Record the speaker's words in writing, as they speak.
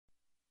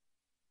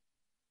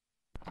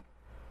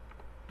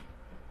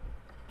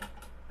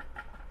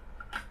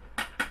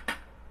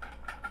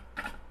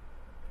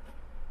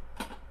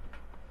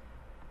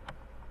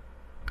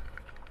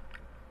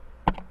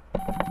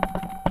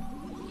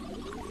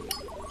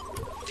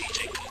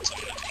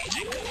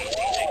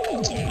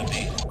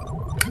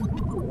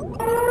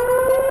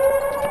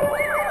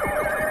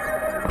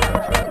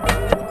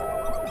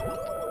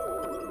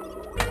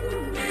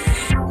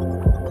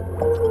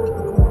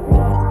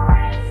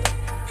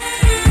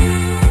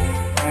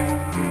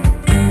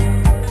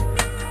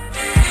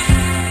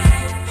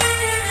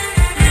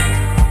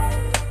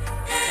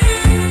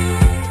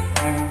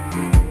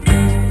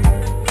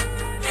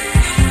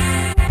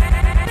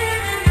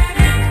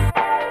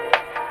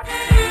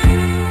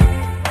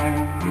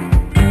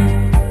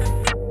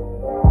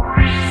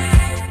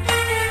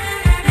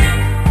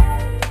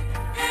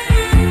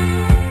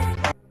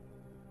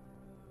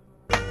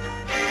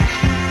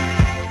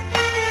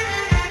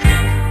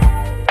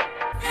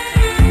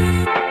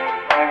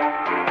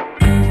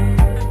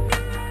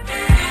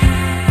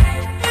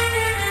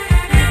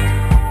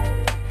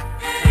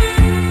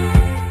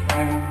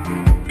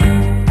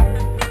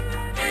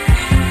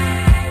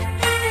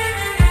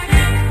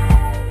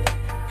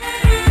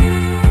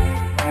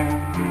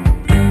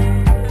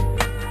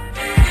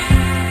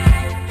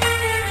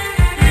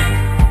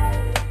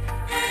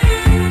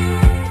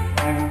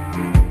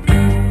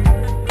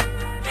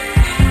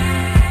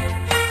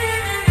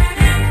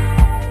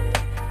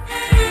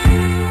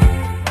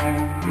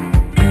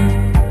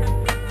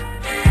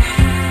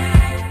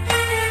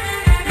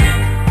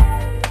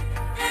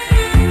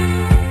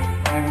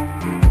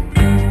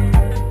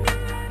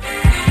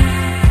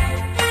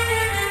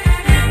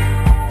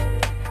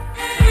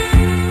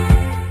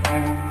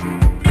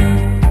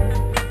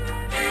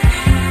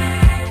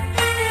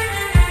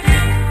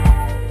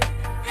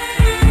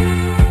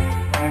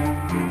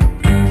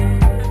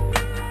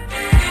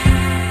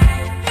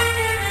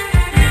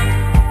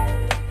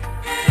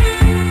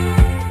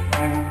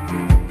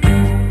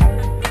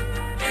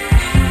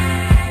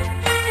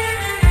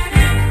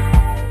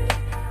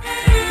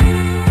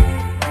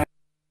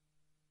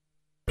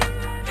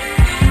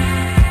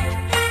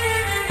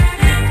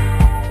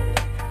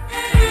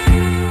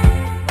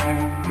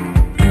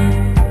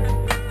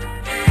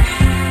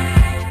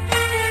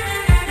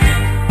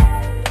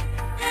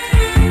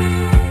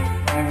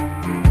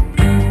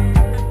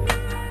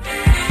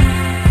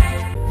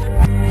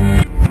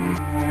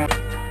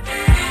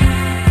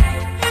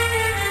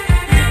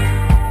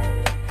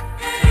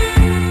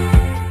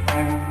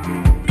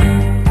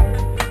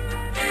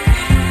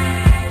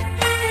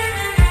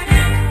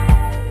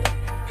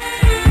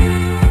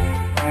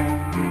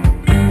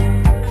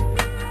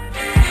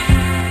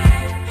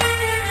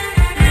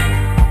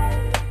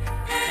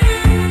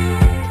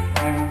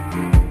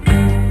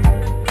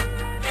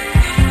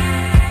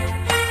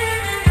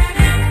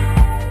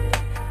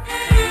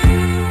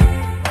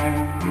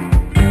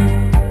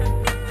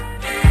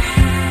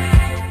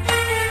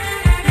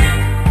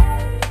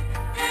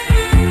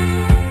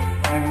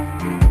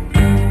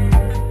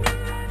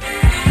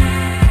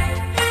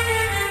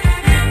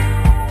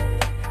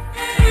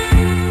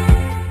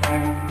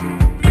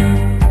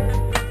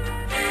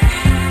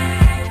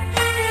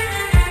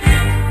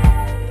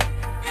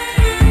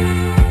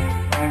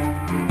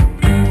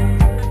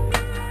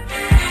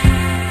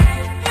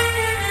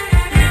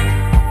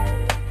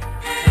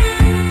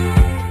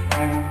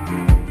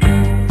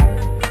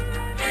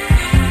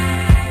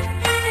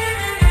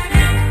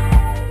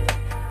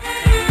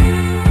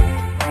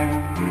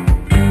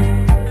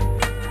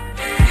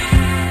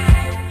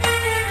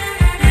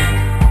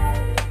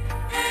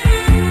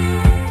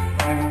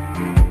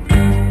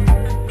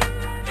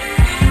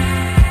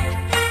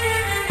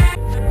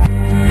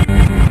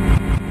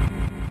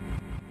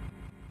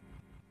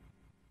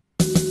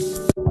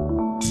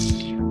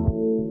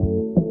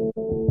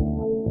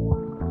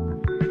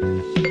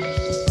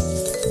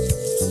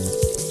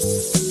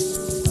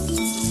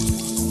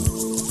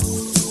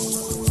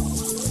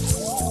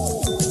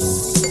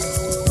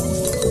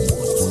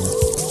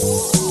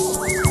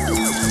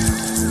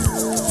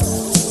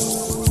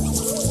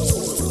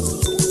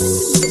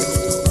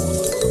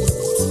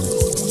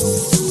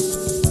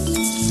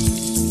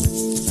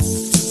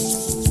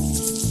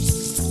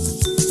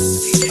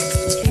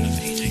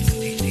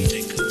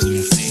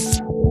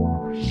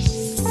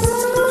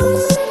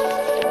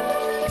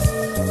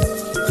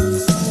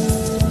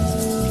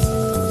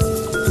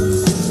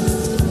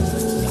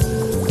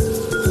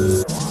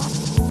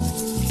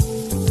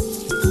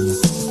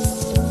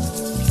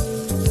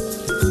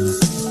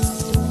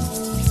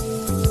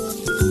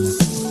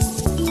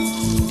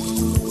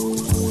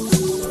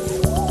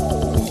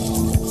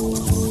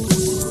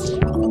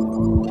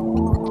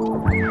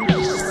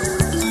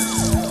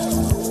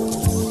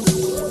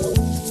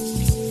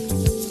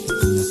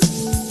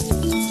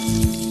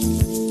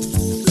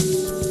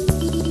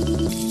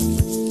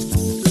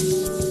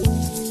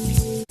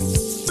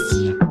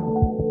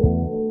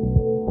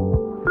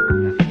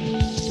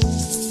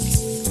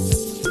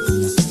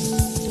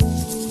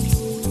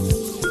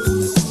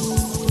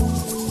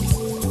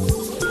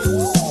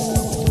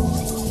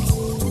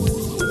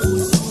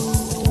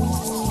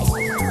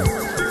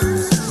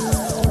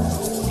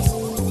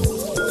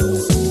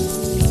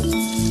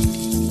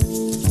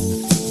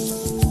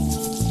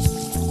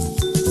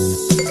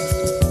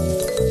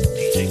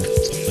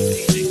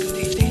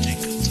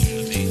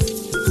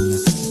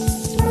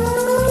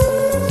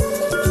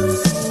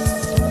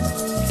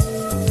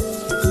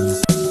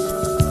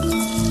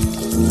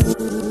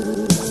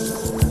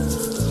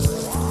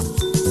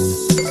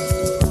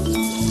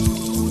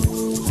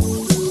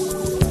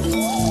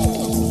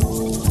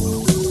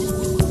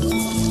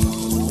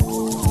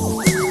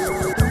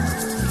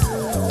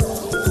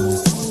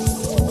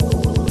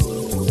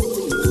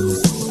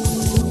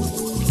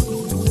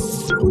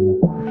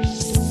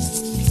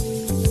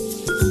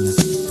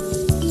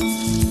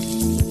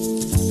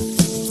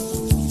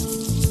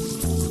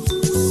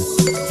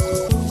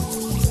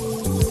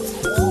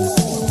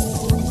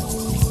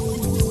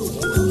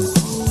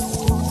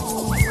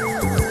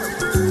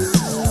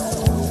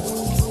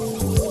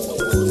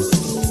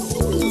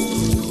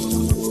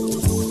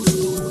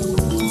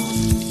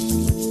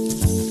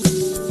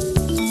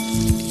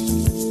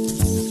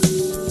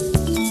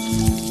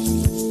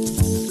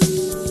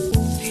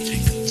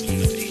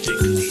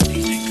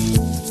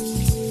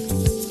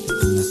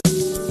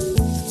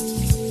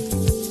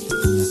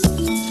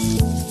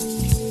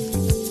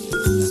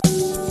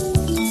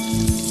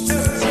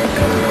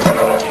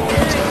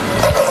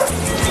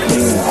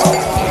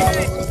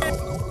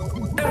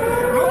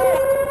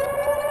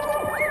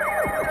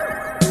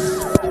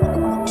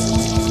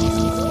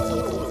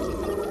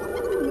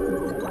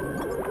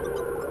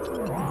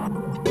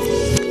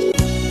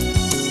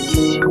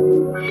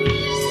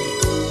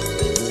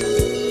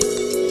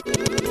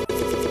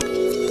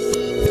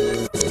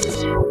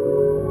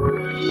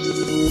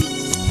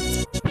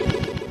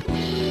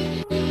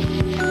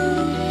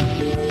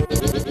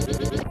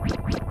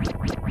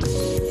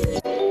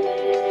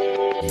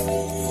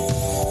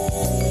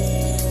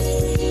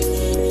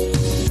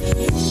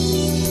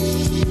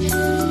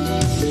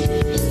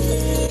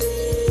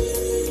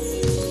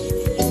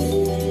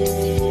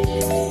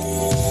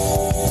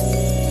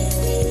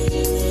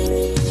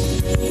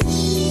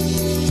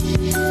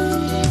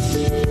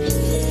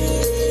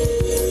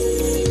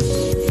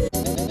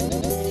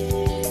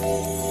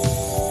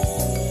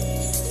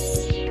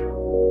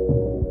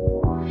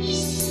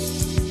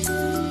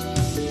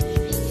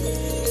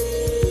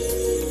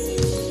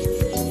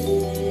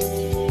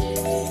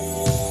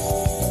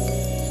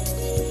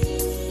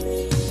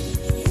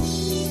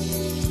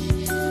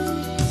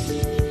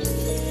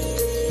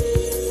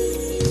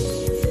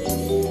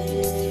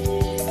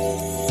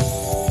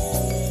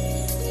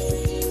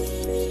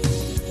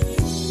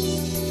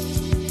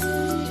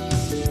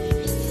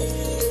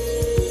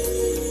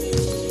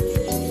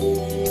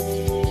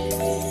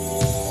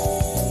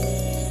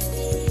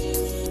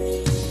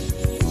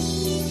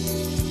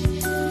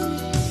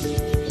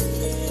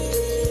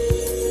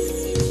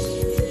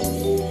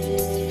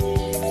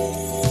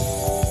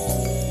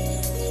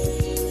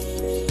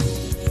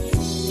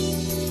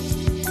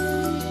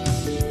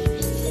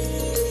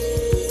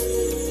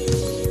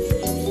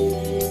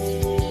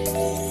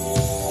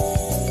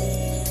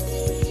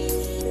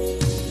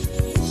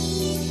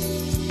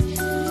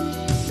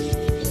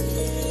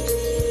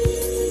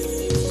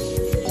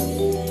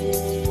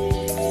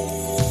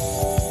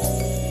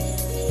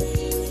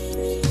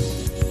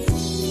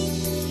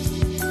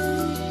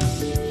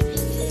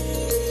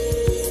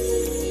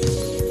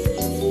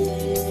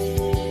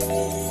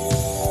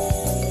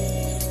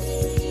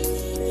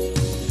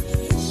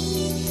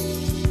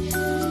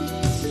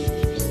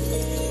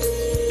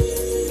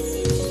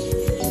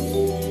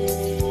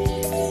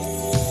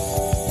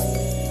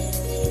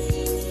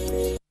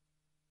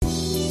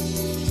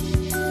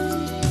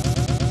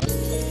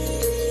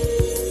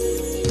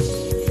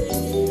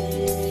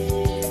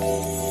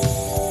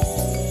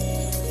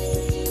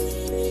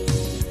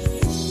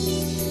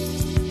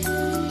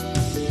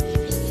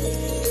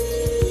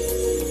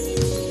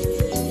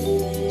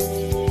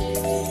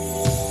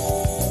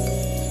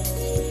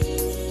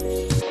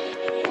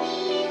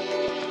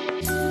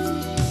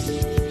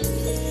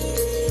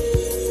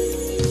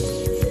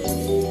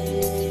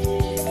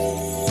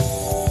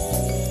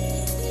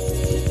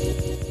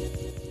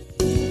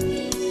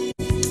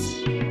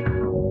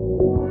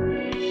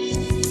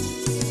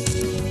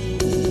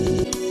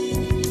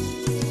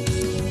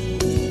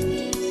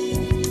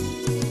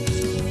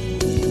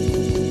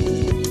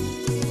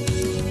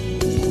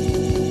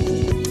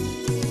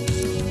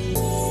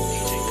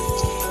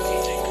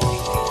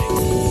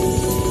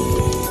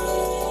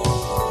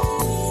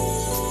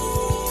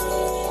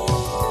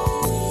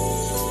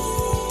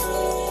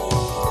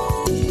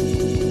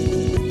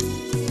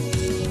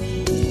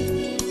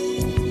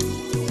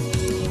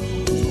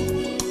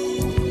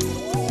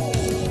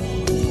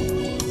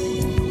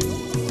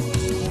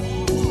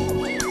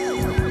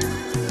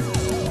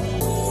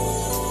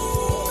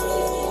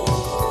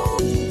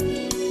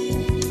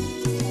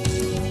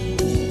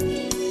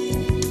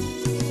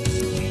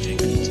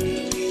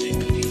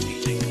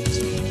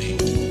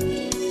beat.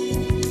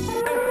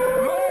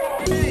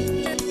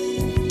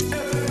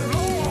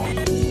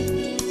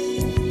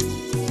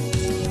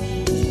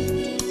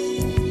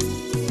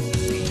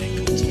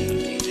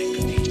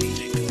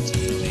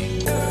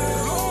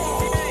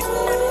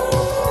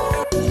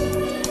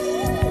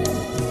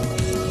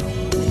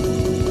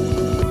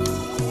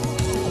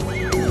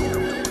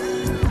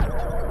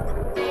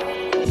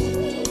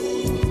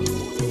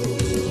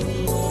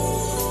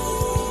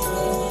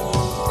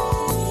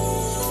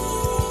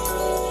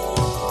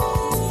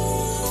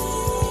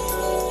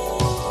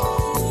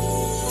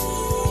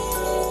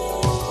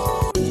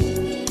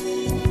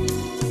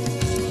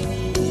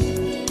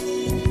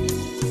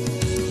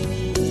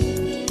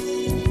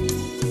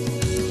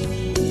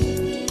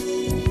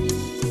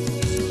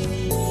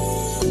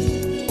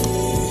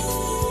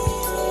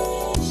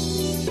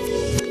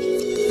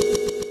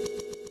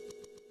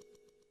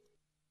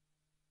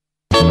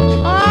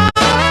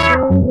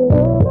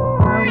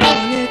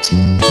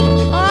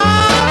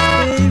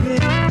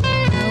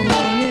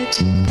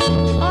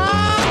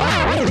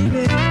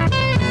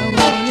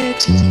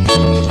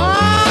 Oh,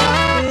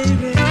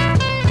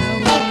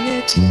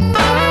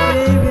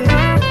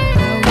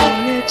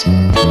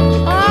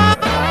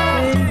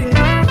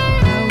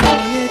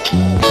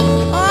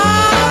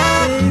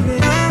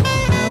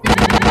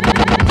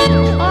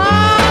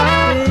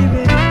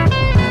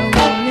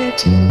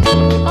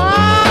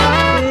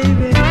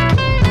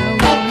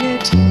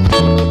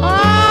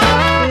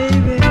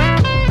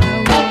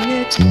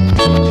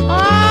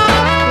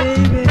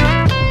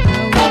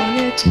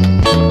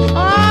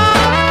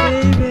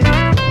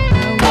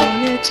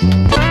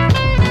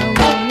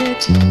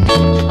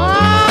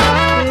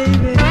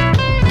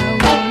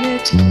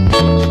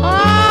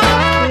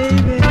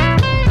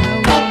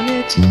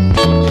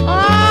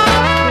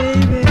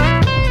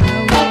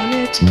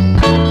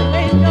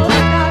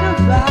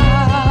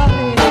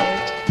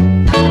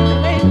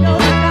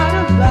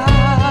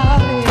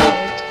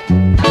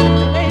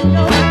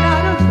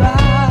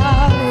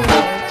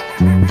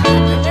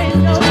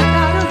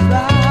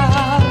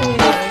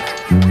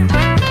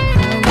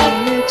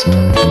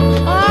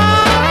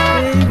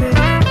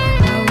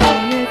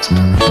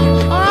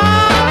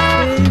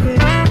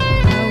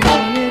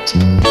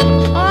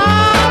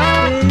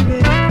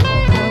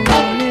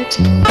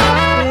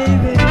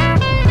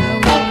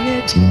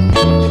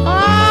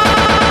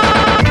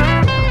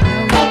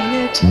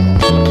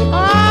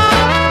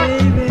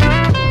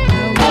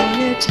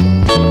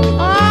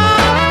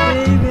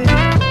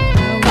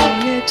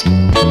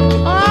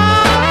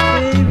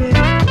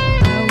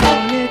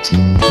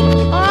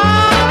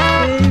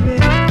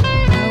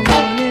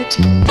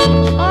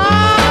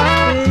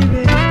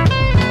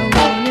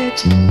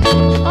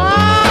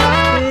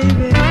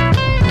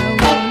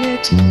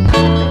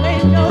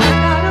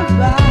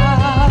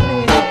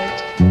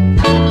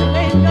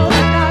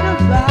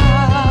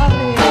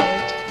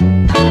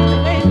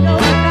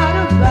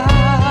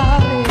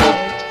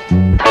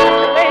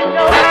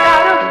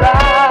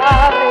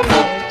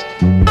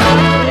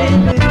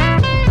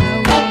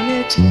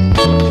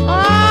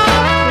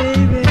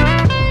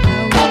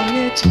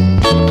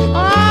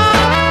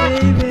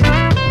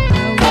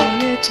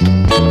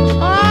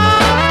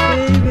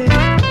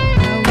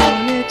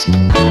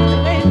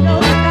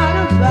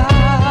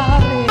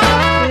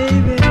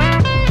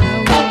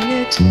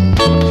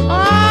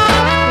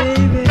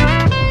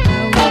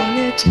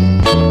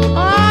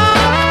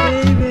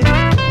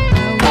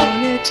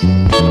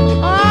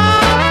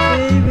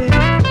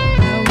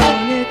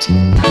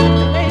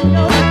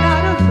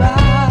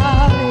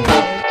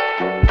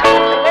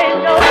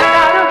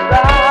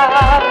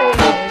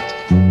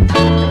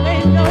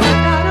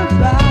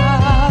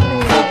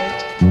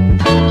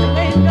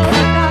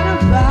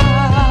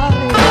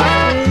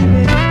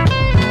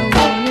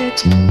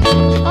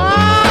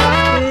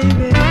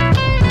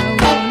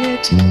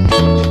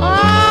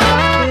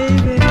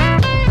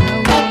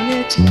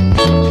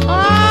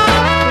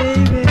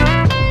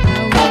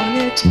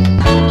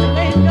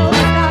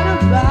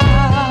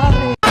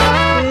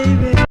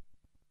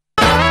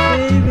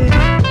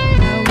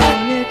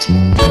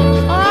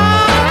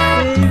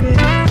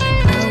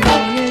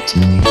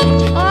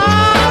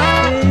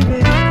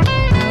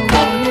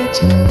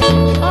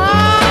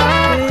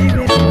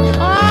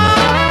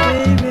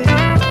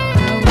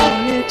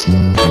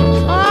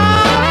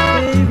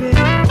 baby,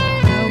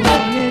 I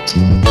want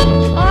it.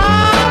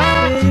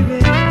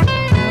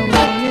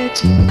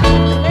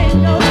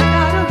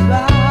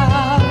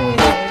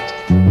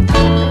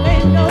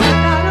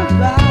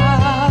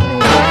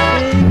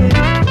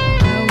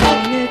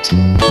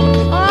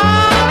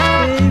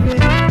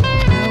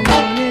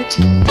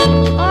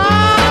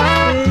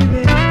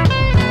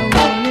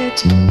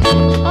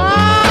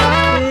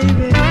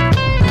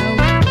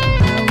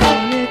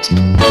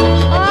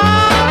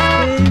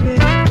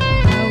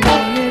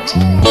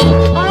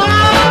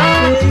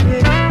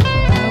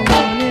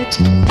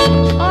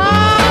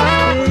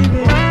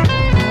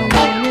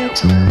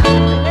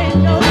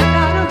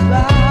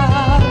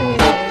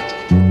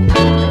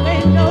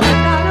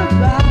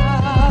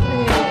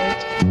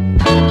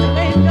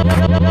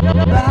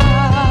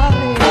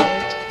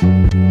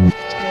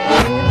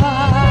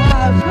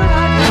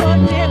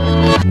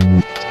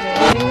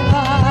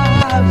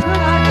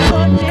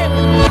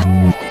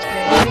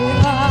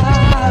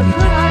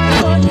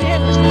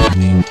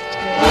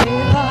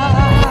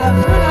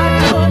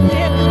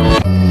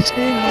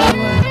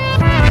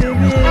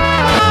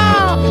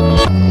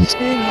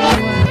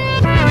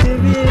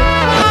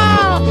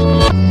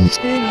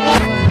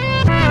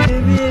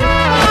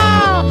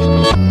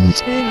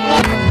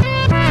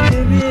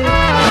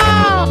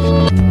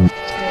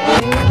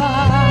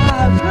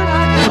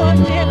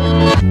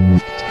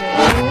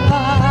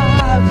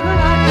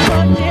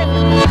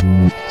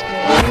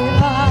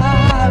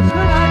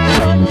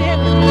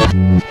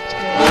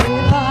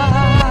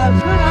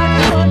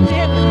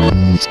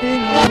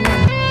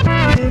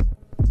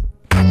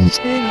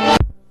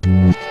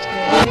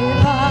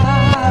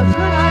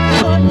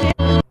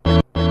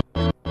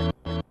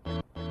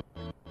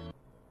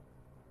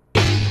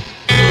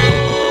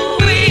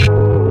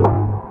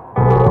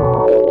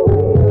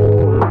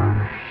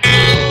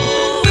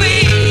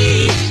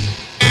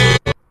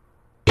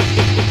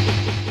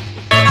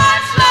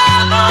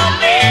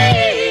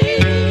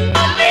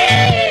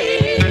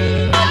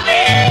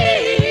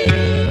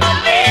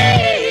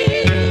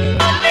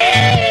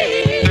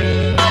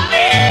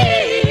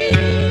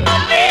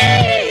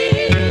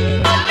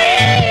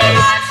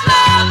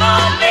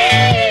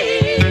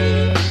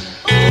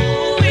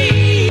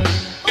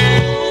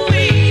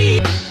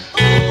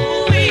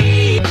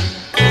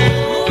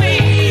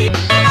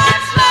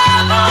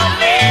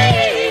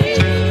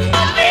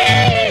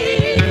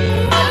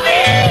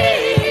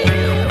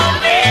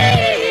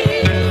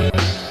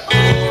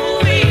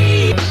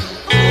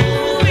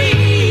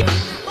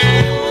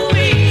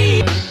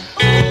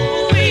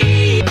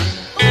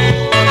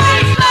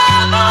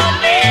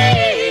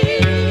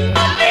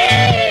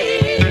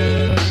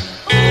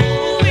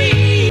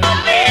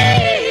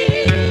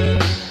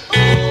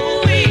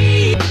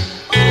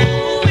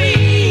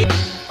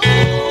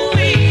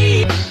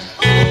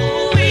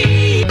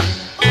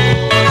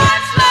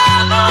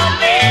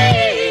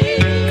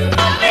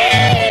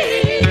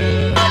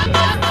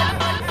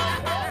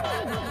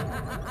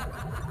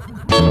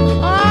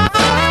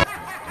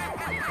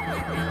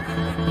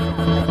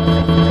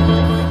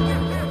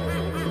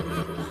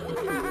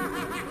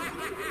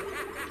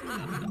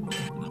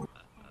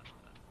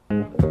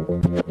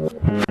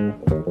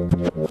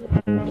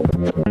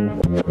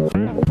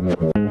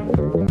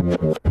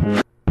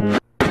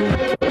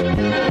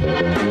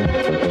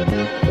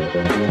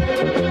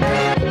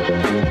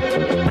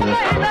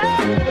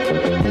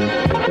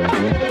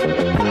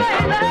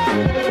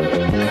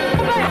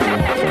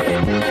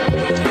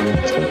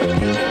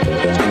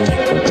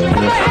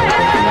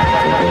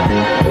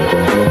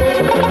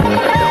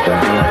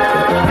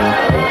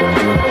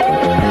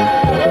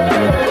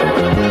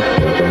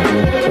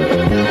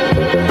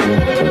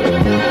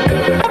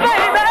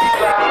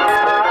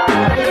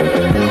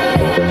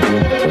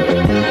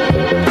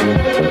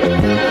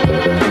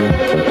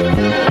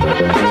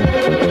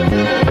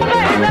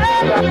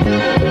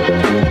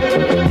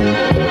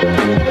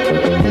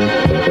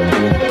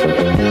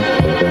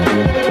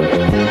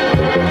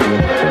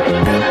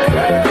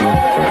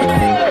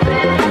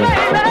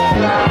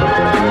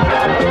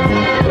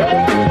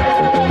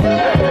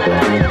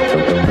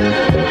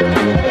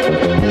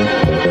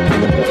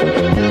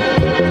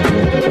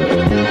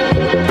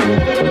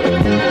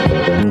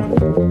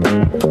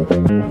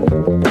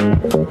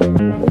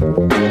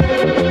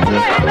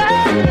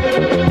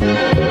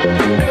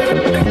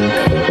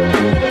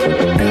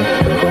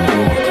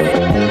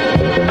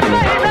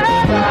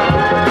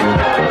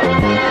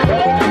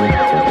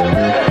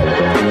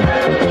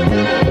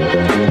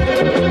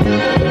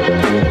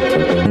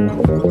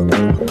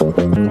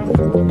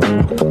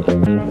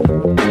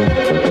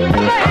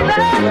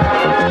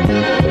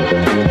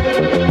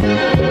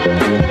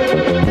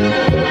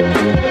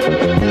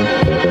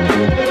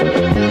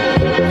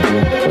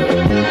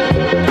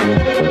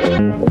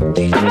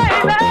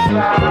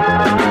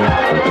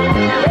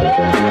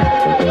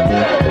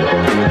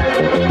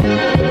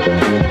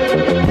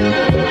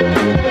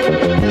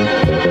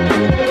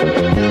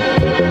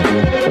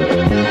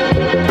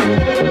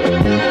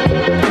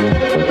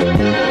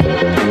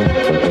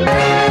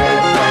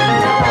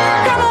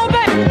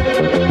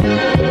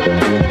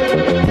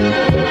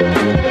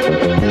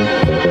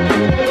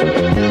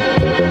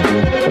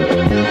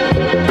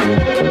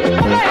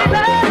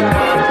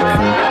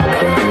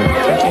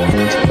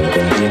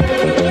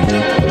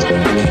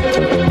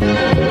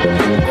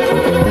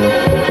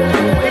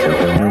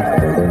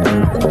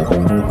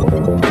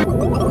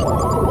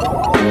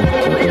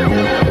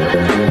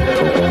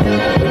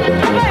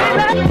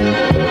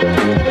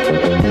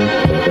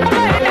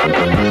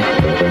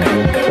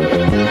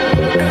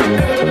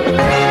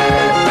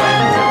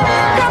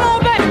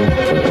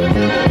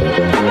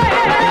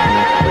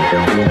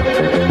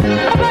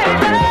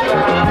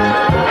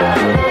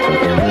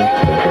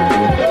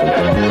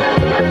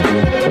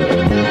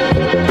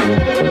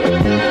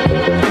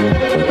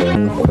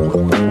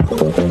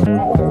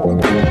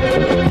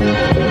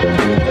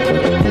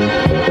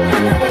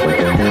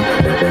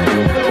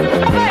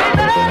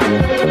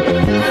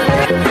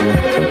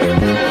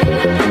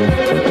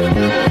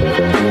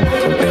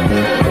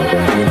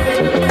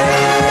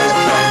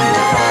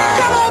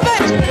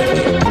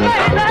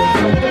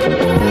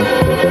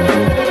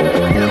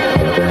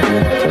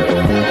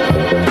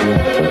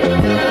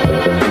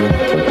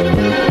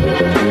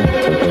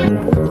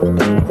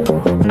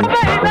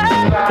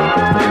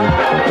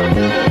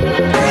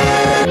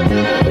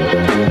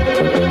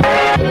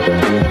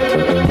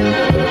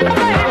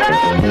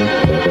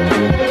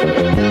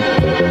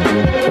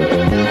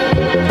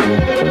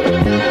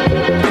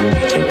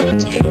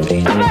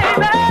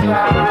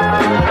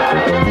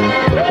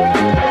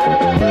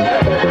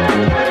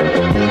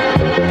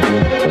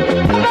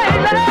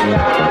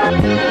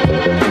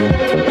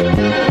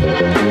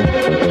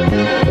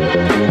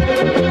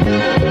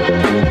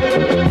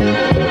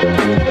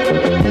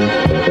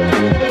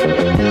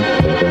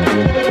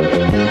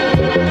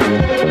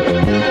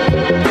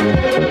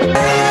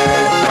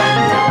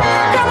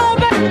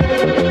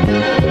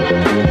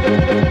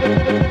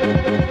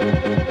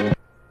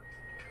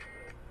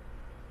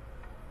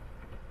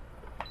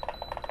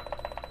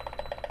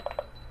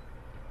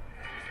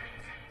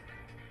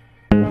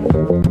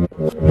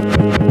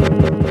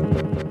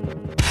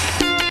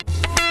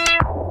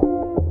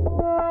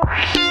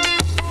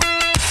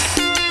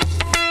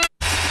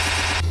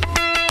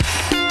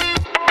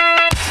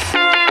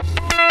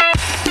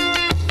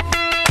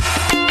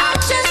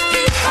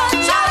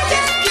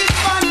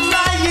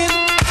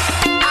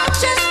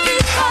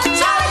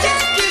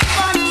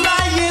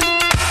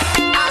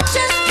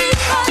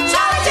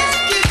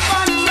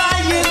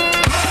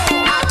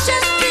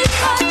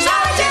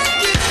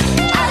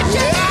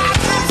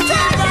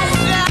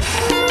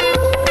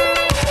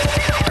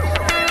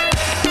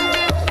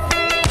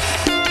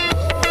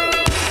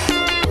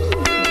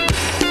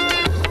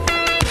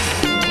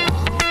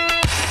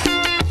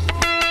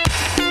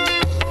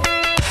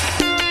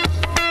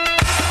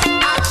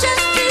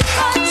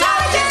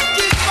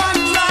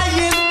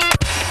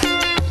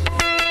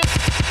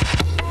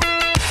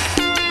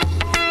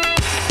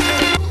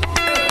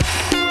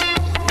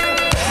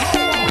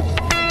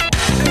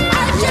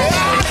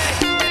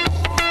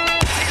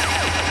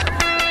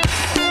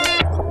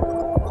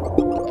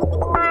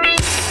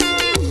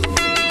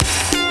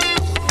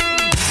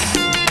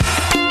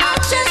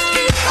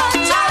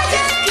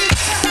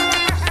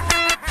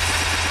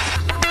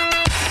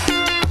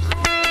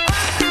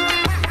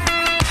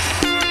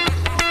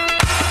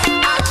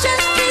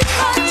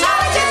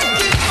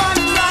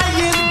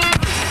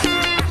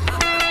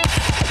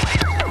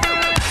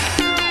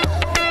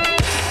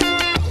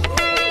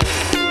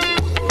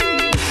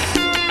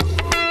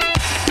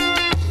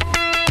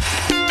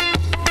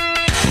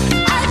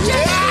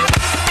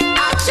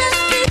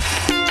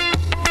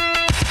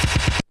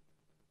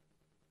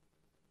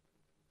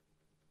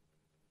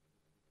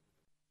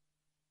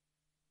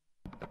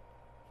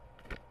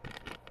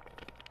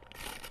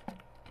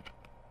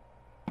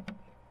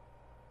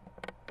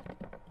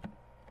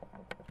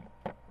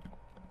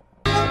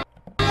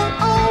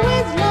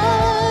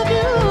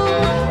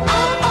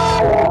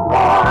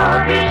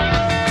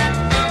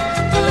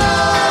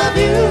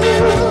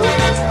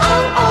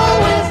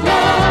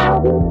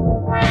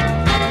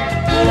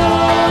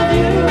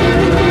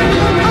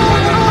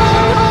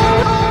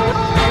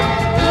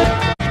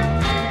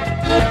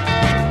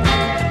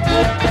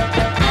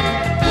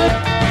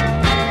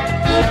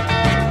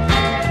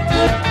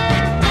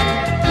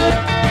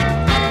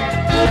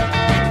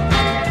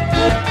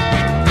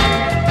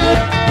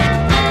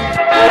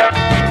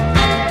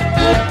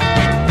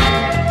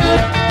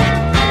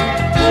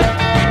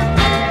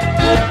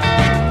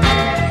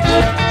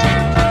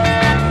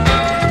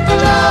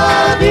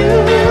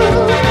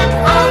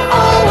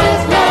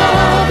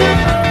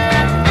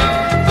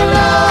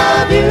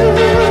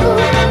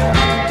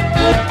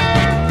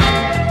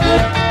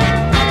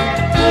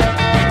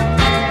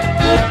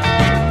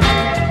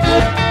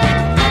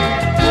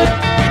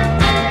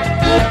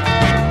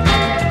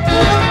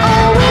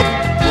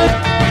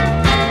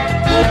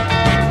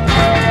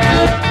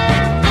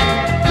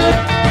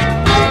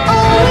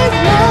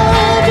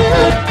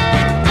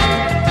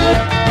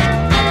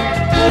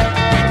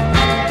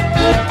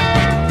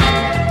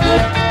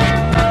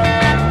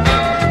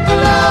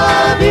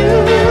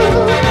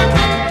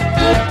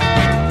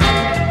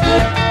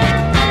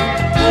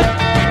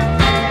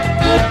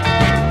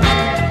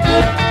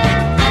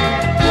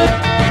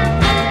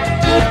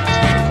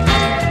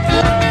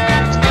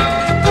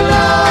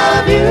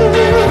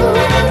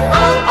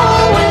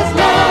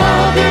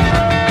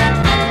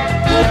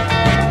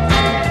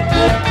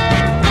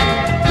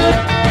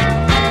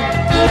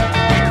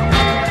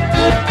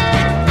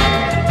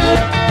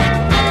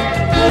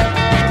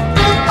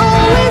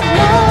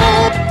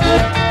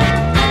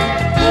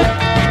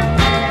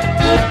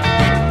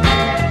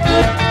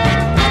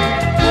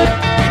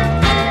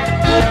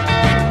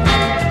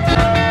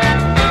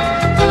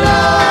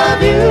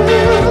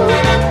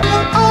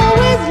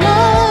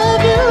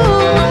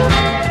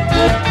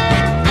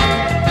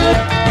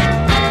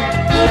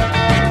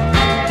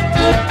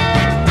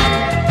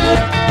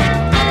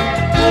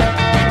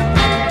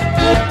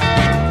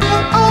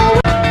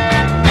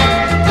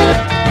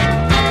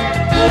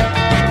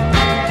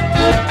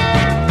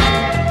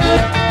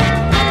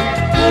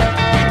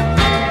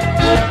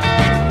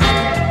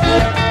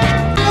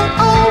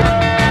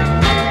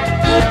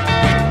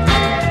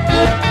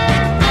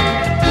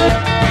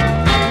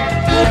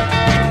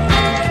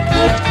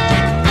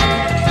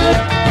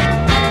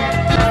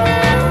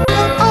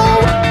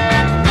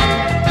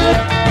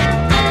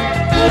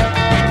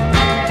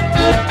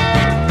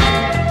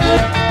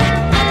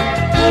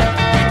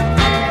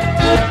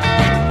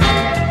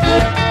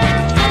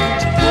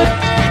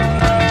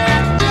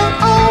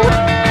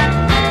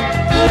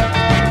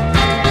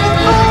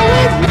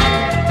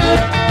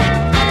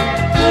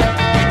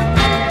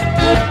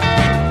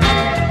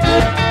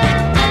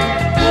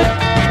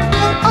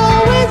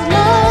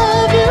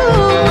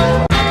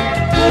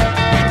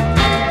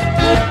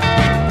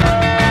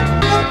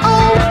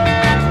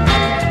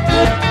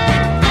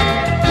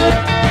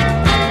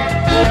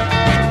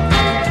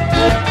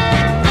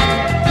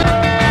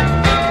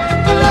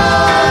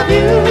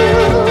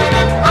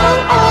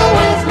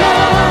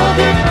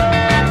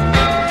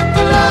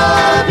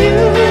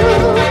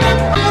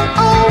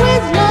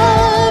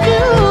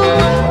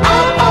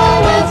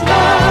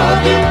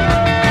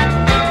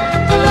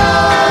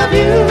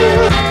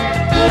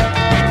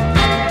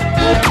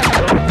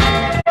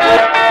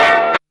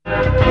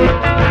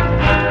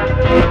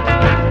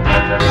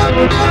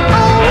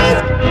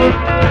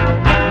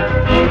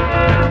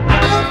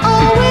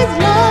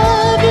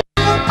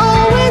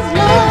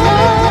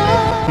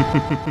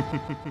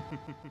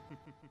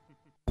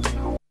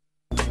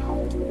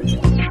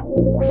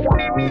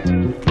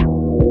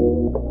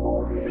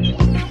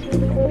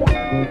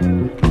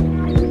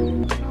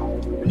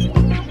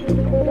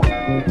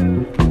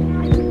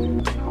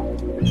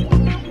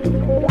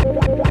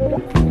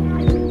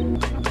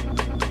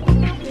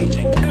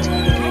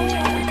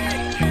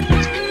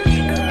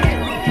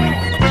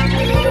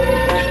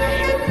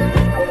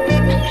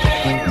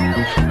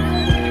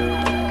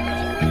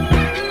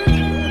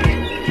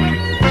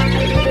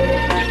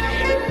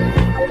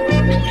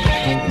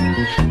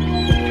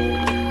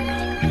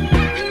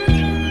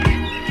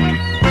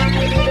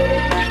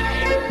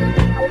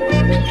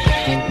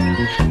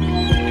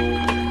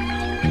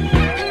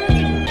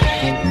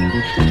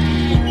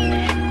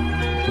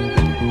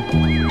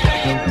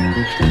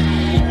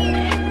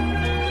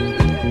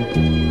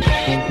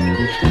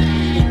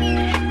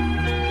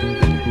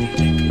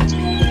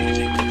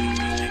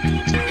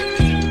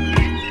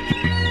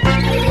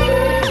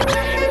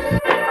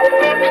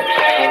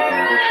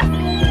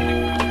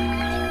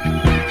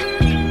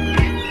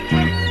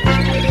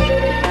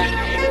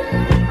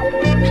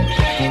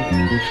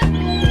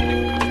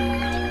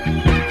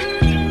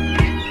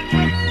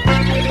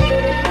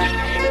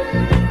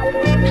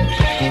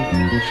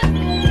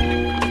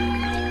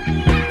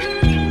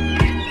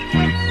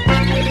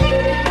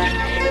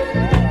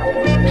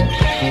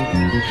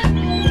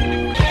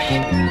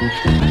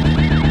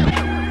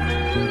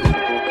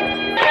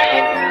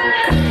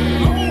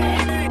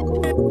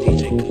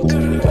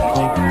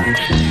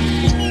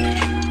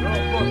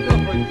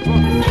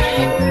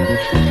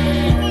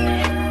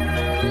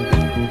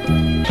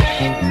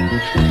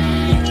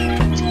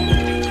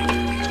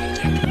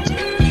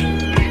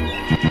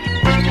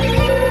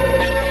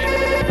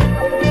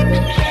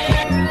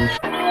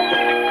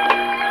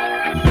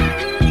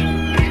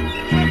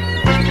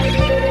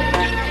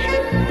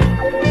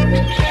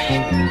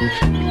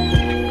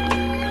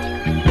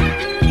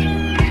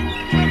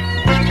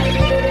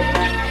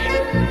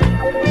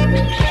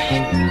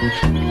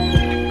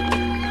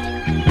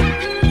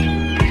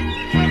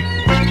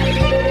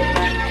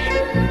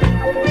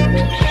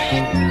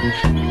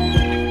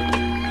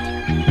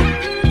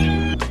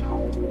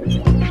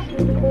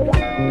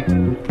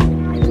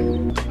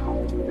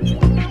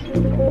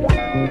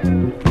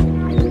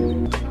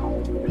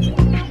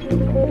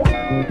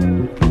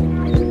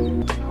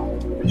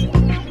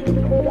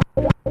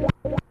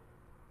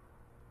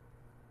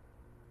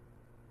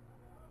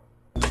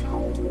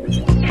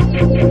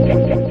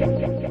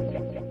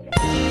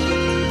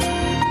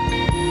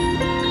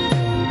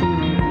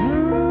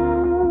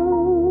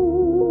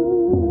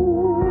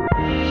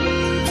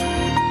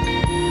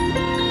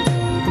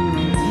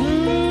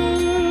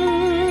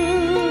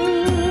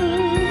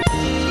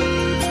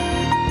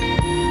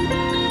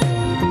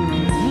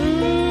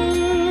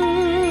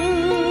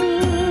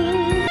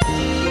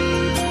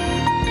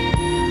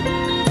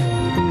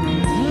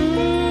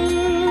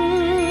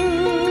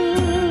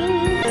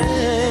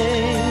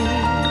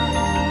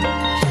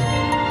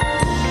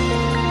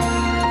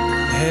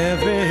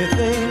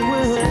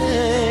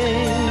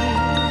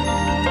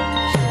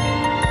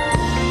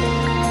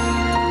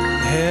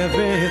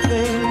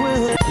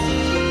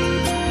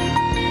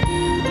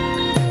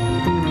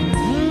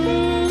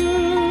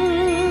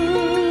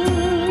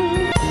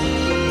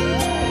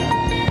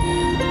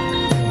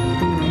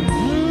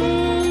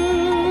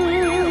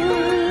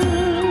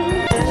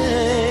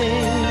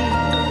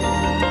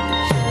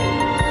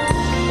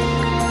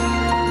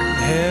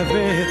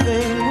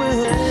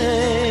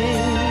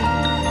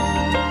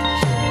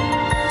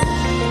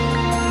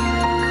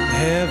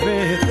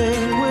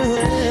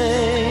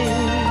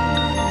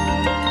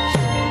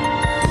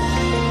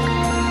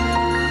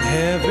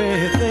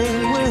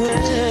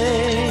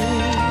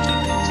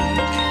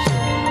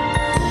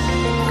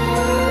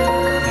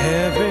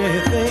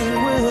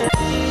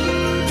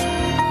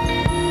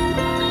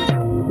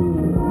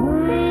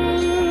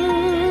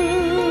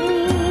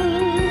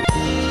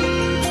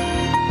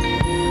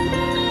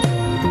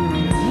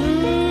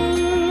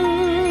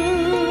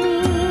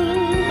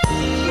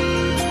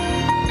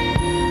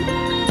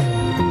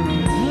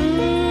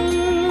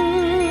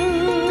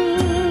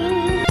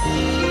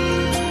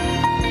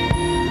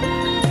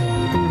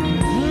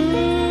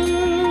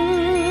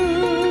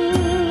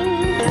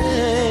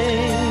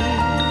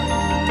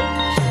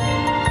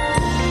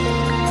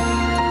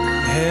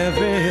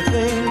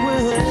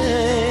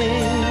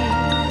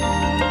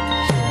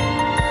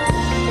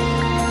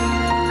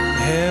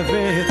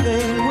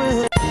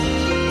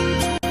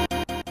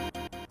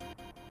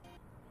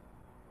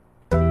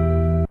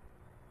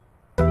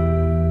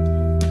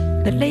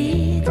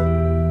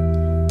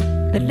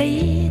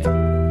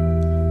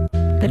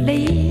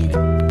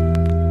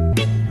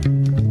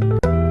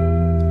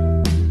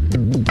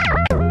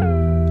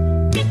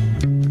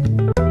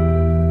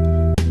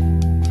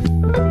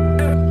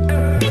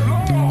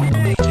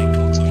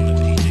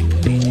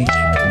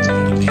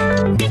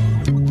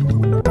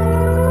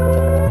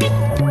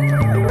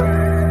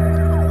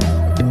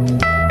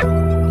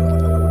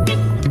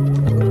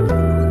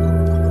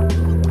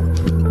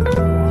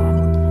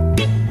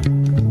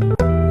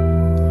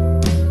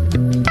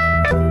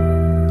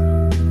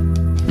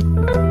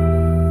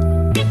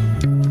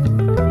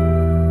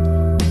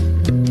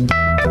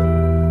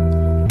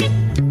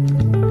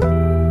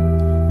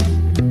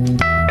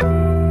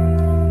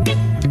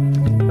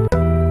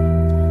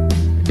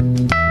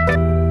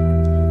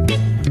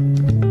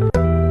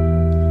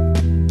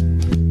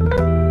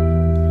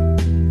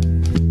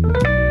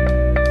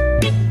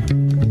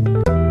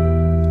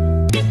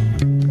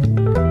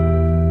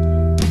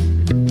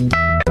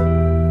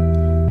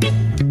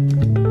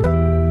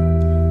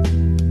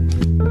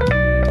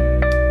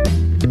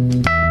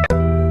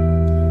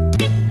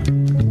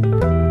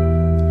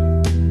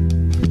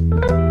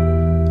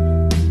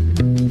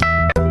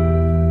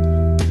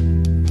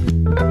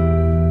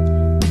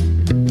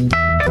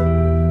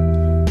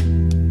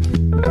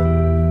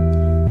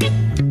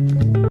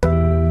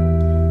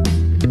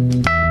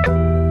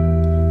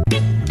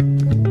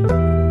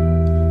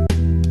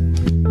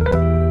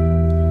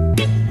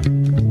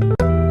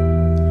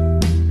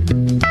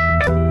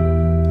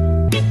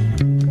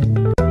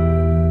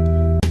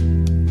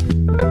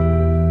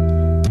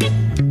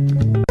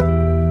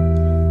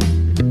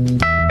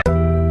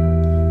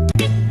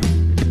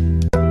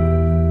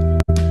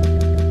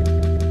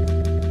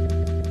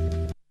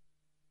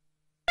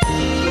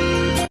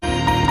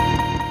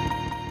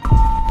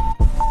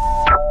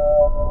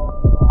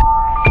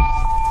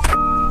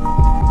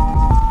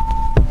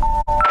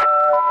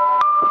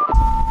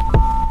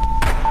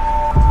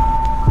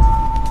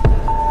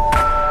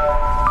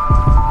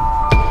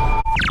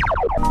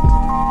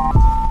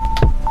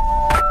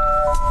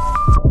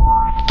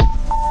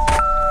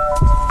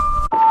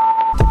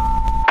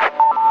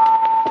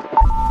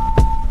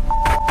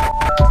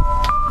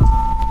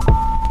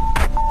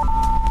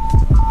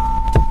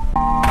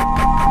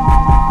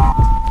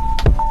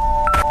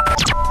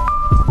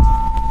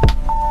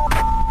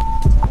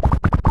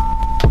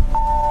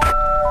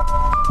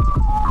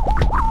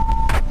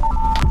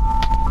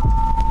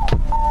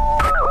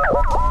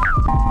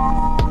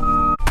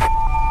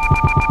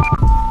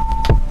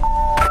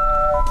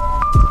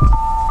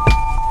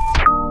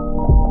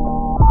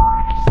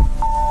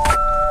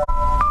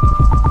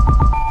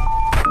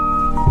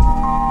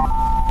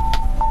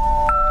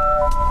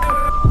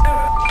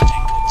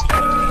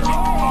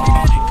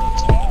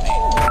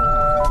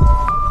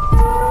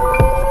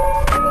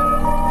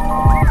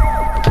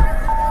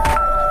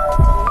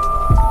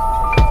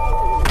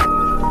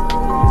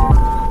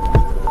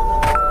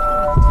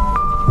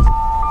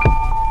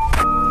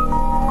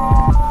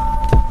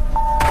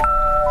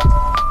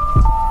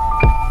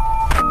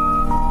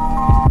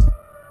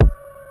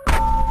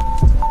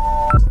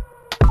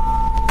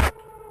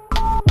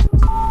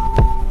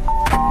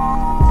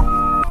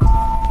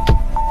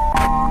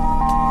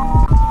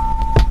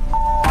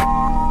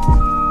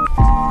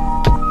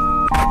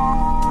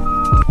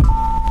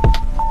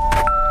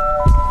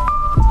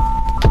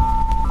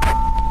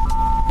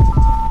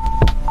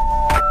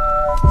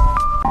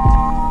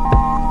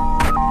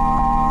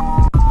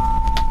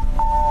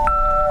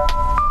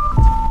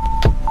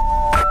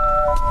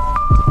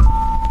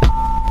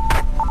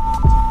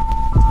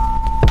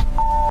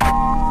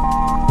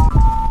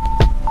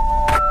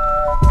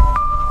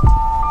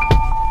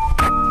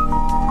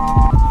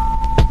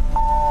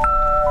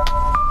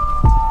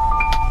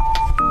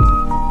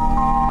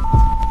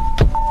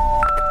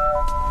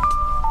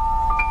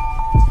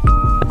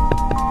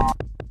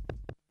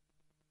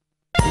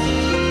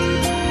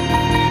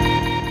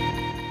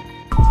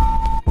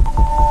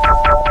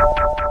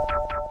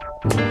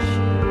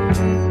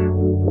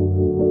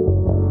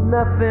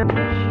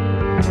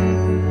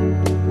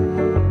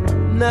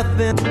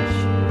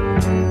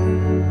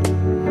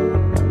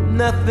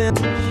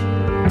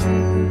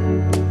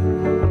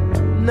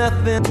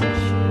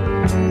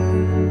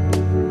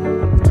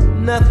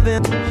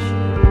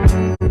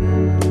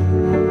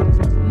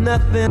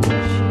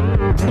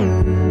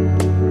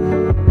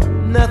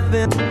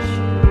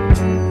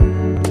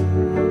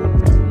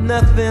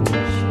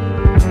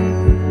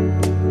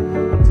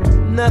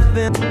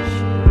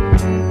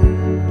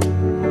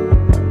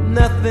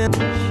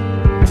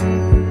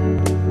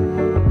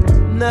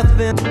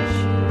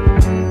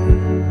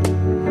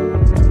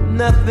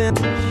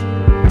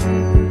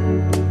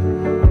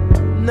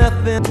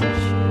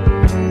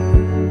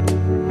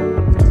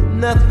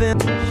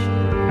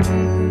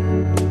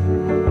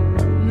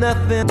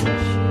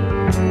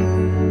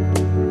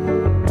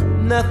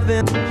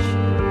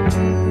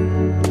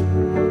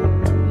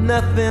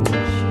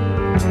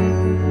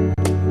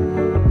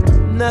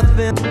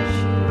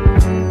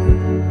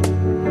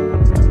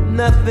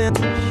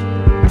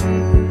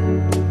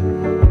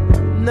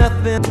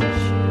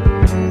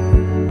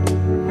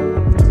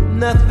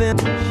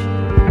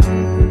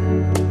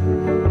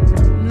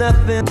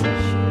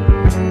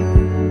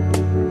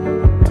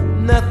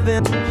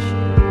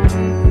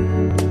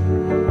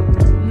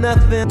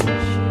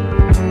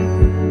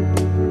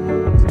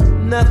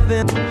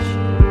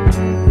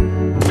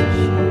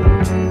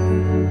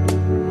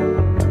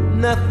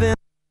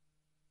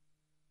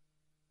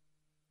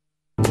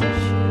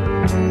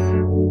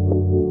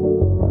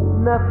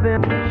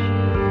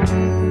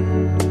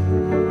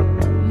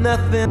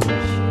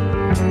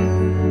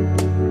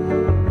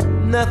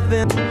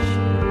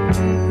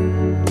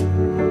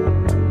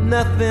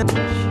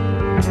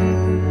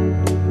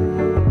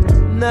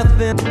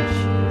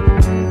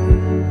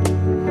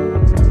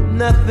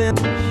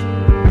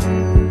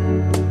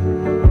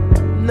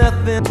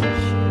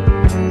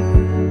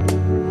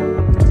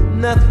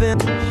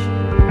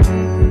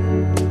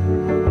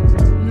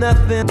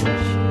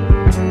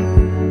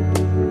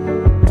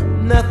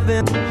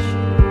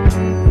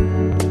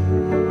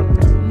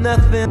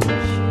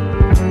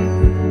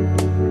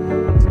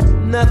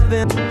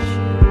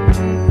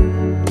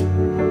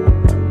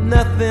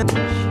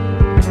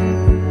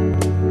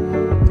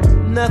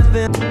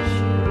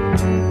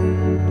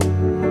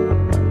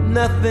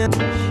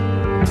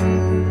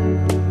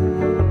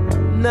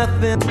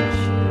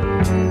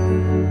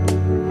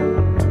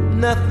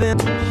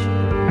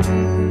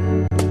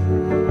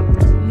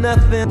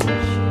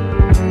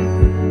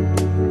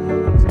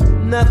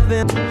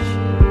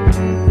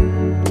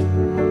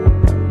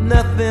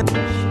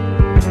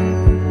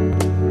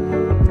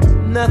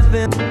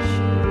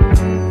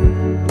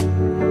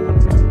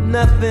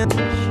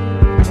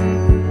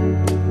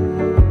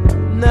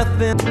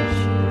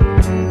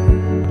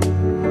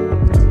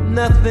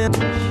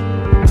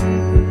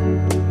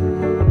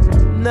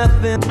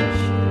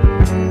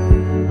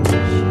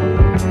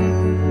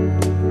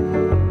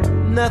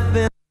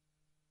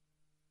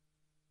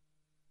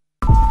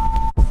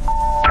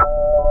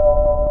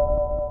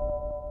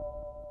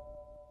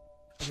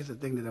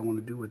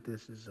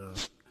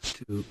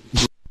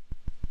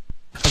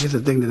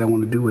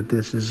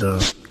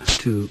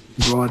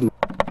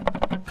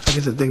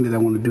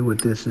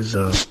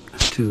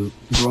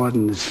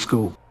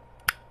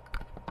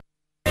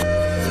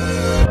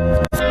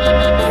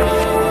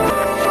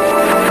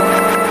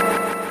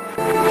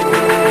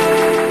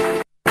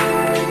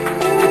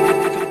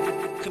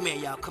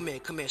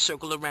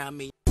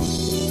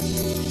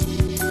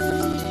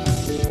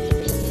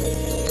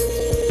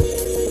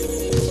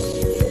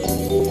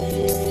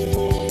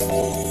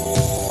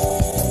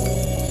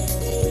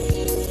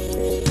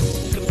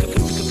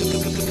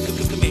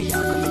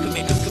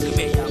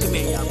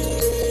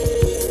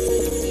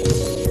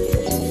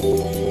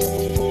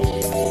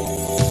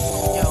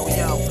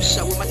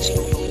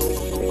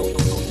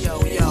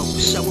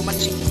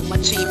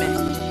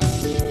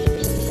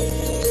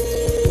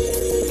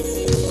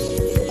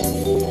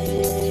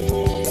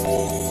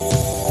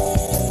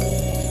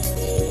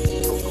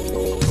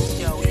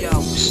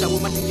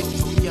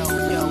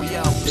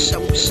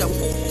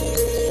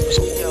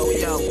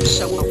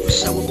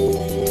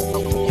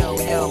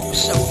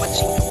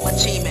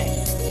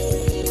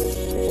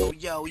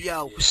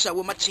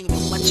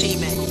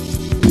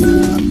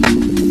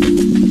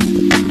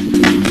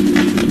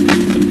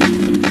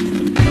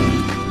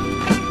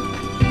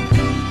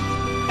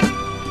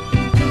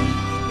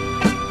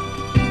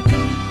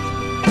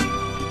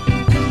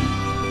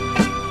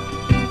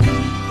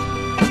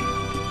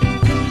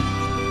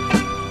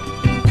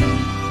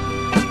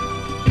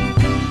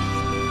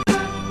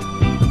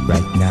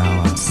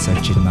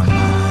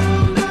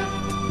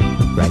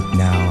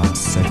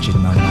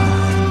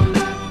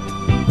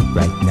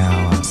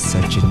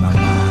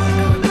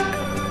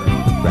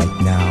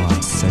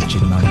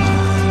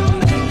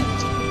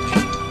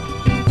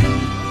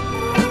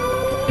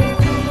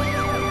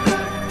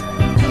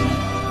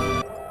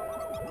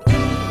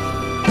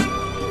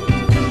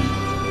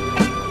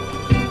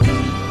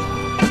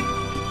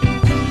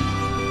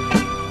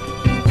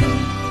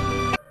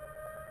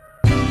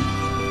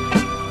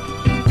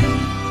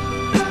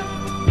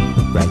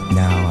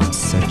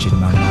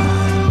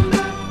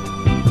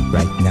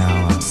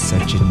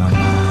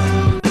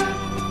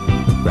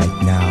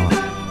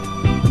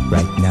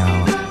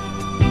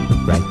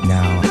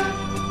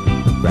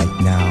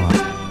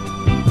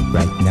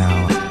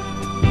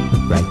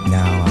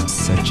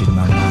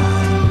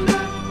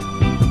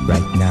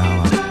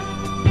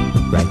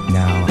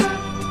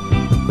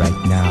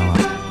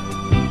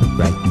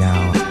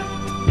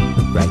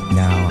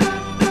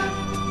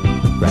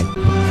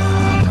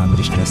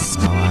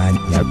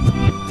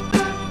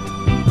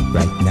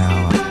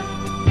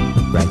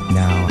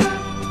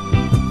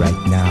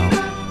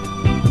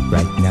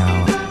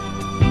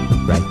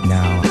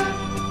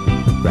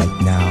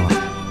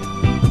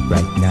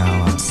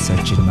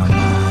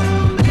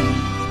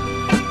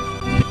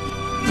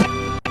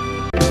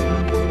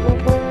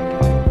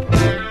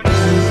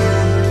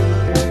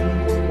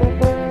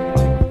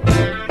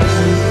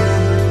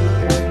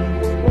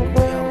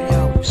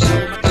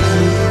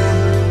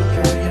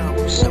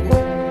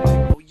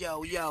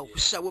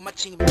 what's up with my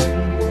team?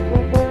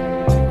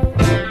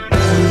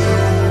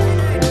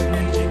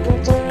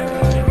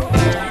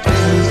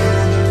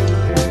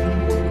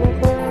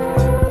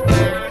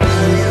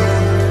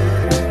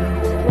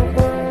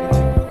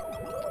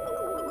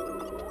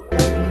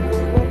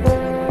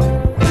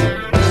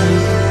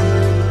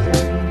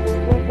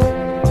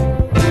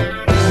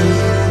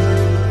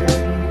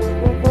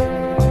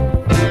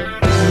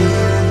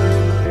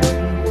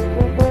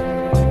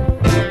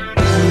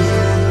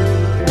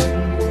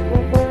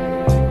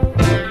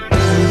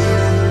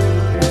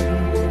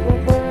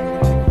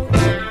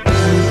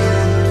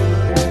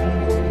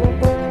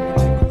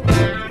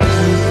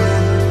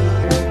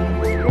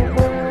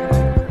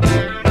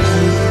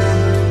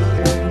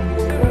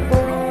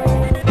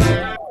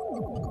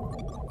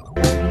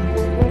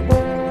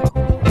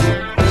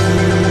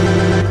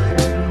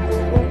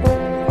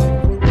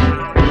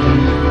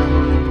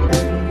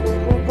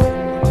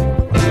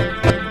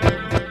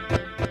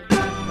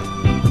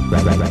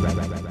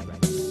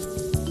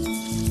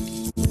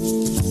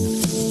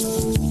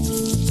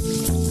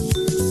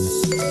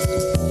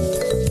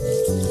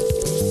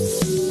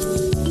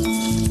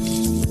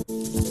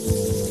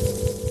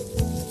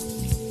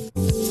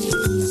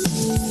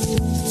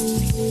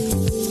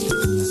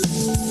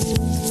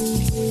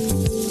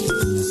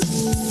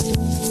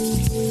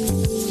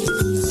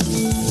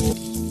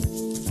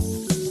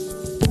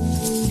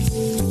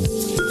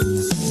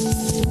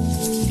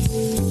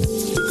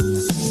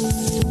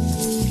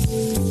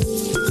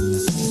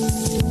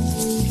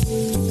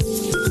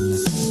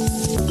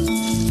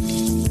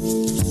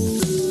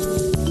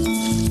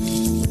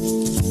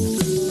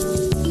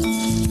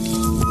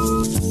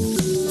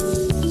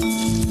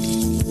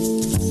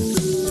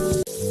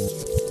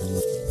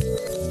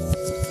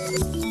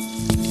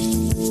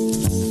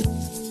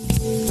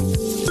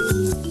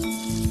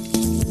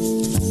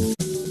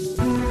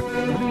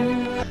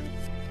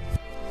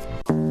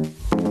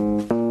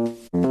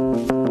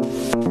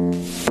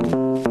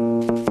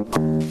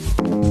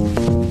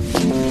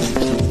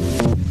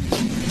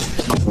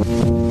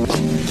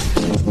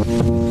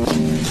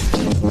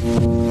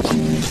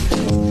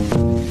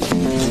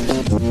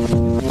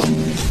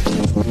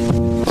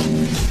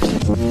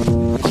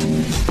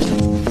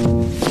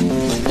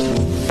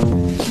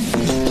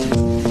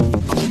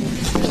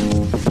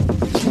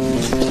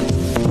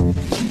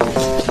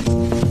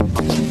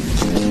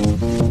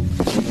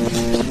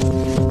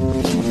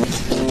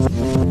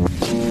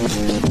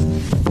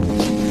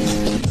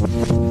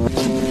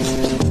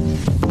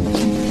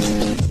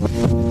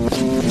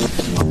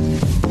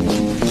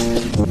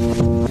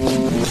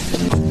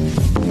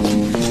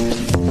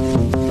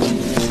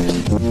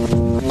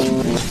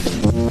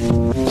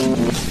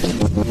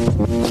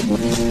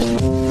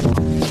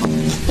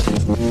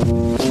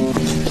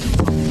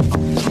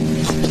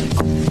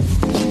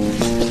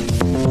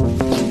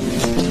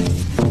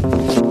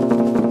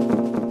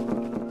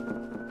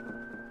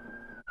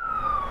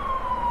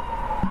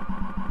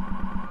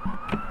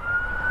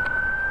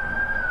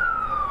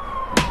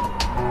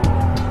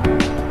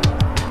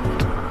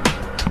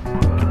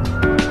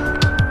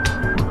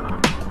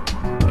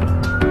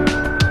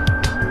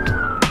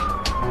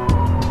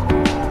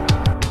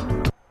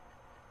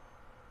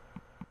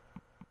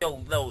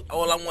 Yo,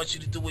 all I want you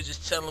to do is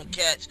just tell them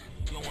cats,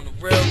 if you on the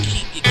real,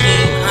 keep your game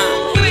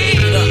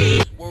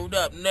high. Word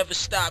up, never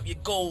stop your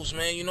goals,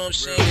 man, you know what I'm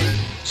saying?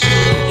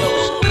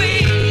 Yo,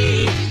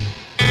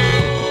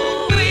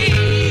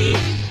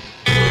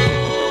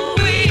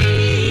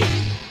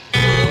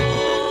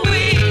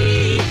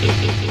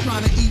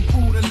 trying to eat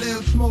food and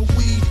live, smoke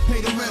weed,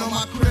 pay the rent on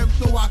my crib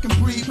so I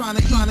can breathe, trying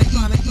to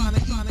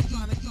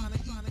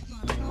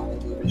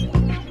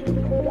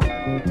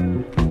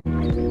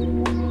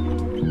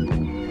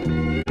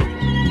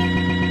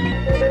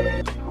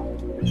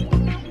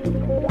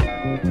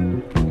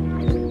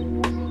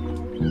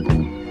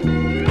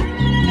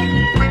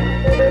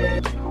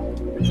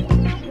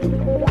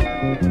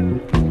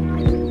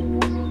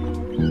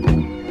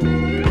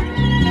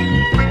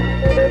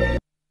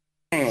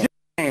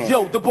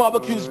Yo, the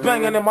barbecue's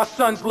banging and my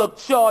sons look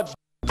charged.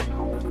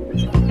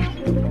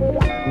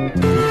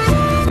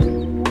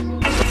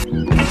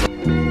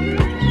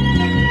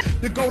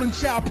 the golden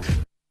chop.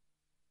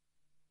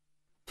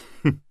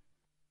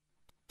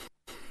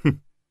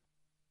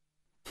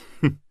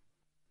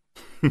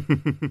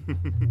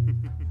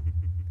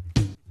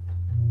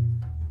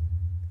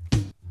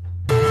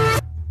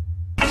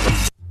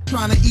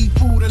 Trying to eat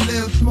food and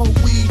live, smoke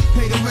weed,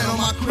 pay the rent on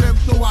my crib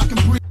so I can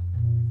breathe.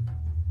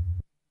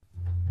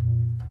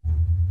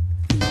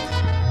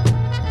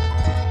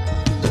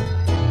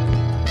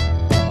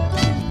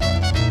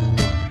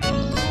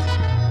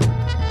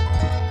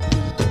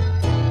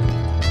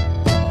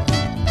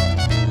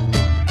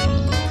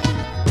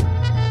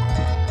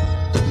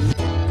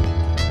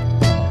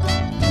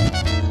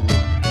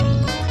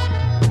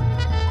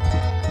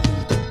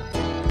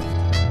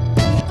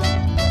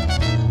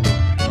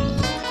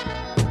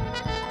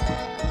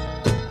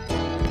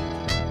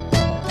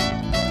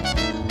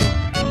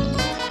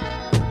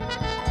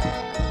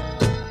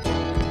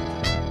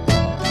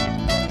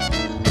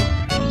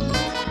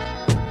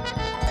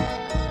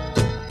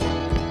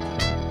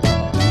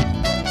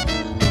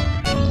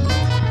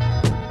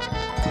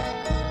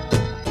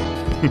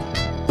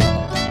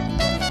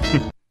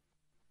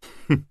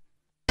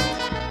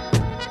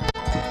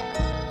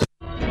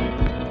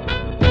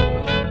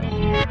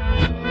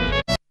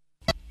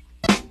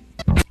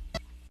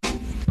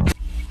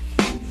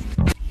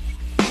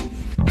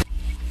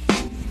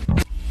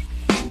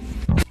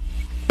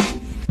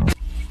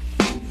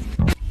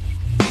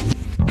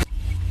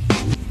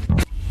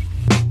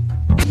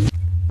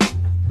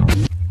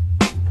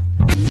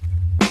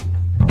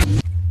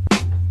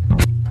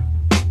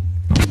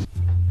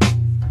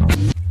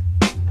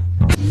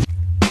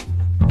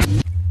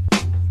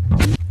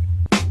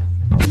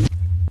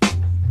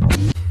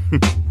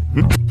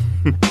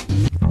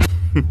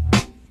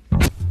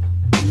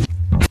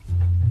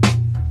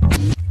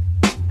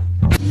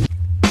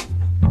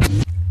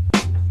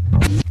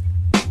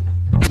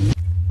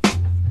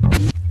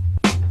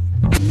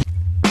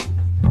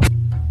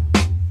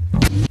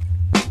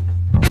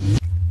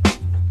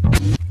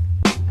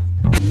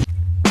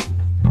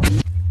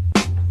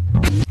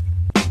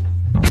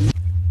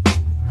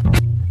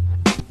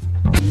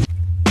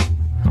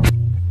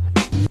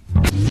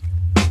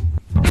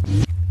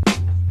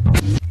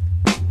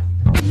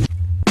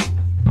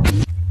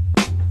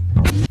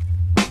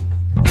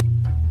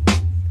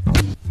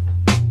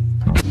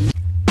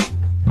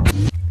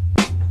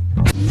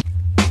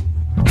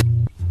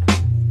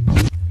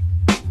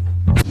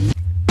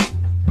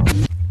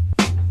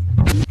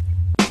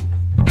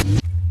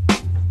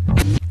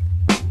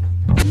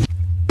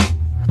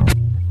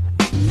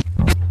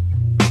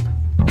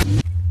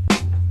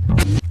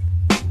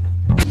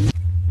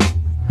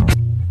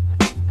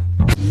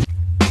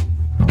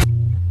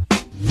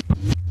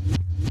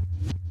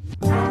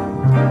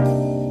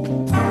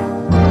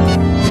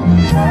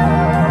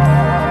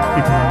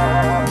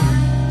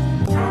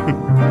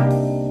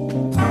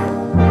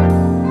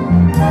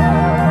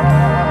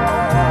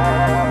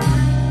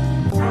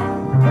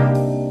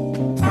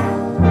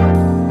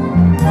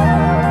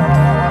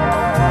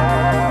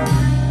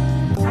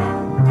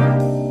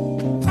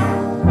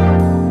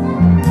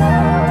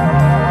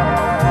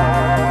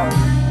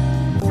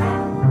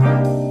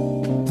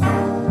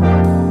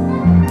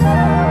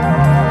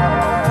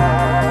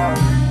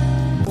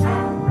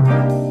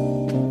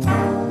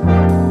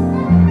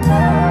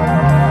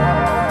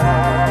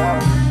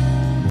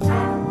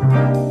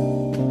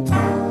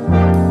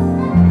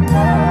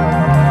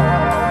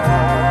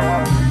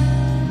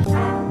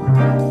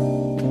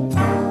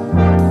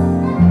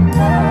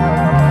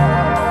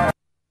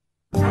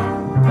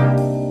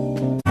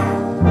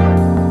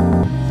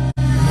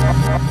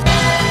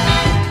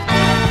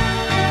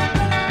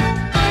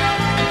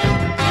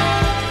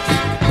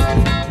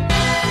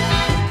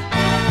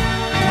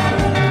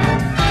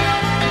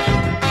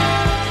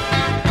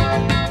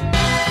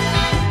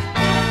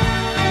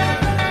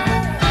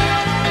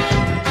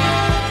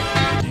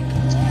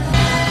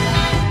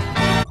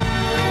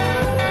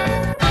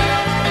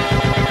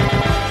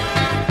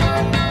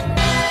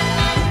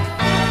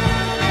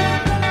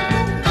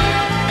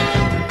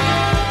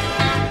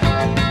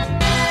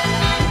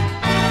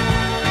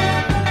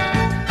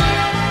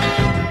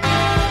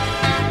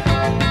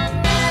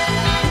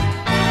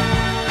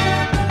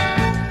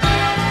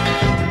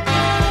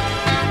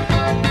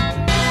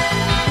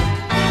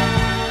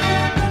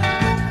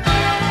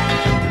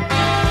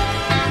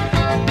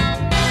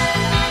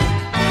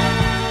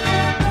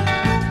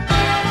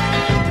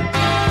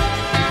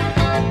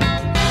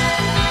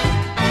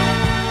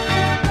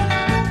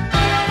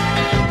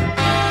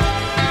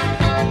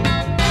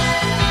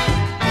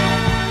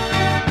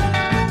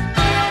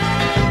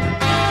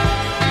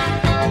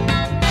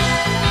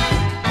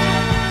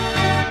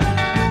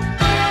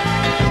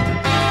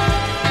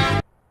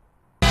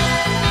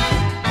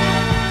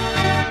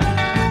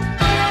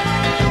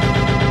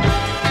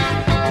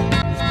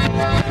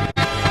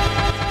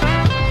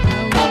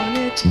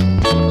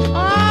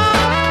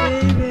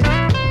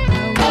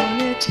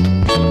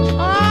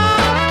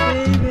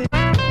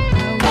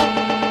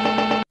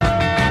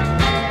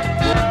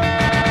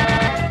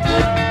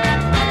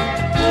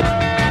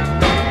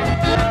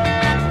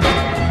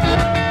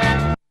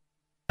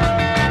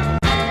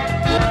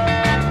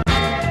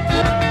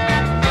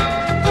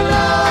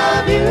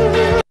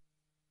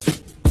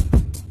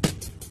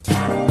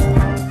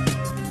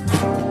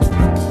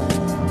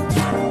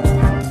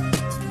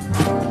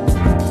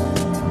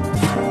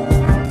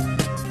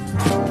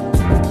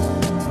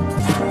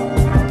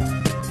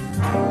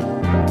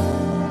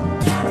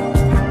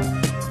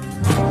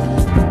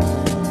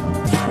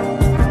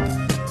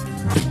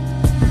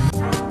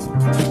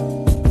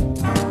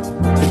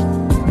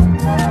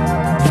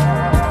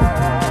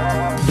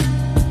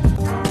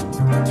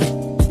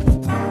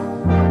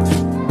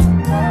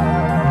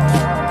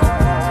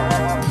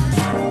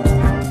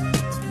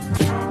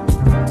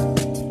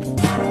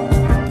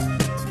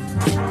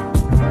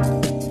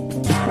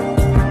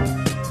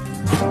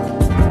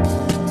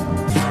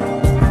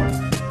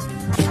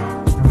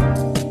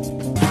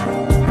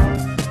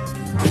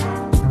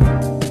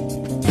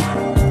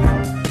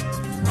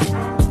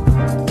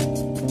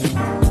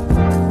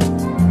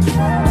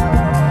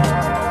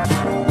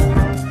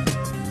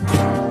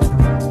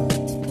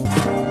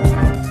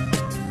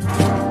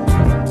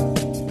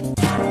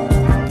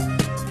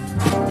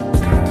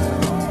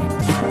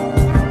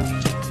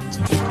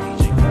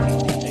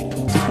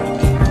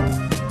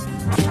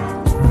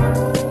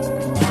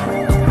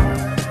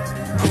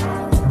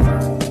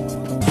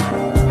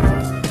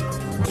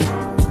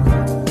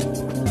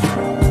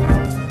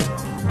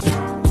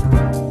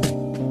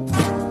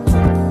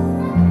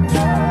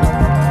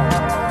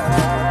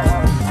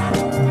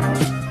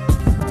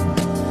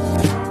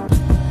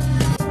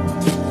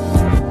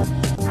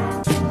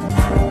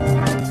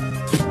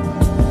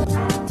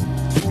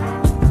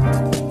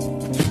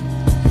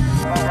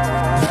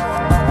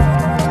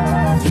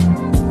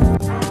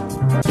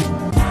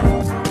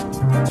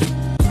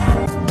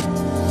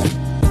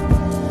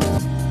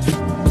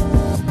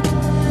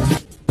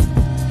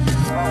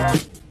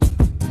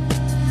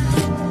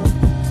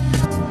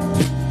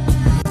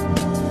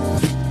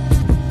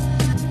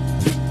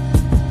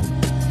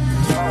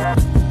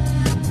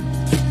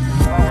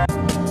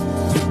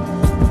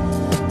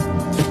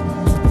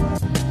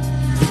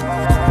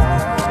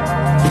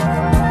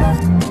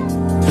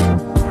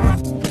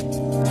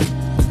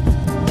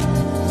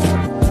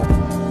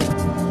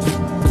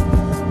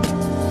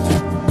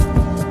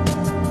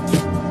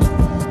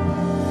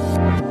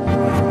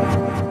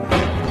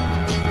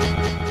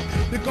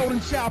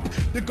 chop,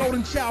 the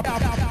golden chop.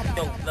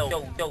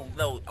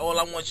 Yo. All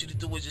I want you to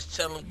do is just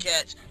tell them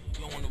cats, if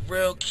you on the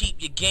real,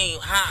 keep your game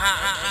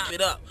high, keep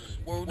it up.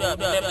 Word up,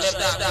 never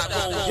stop,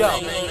 yo.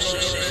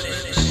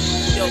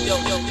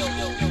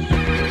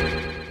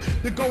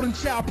 The golden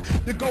chop,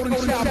 the golden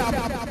chop.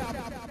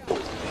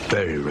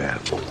 Very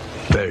rap,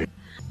 very.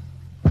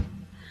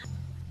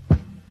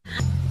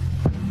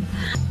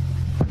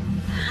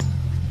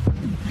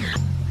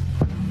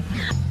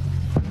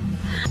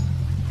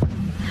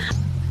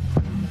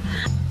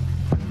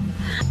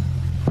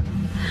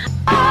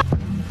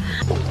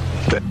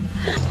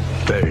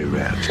 Very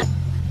rap.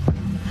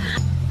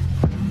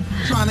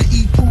 Trying to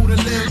eat food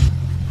and live.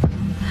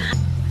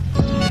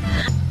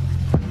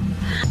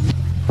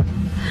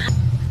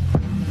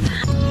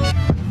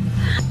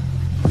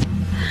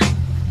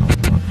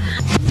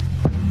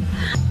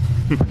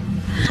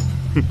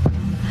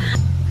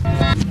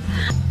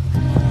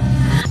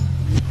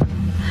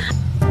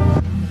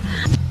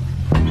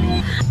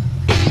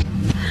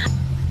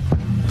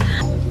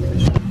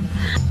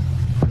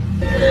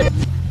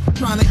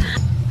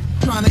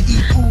 Trying to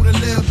eat food and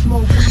live,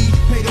 smoke weed,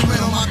 pay the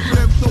rent on my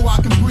crib so I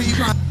can breathe.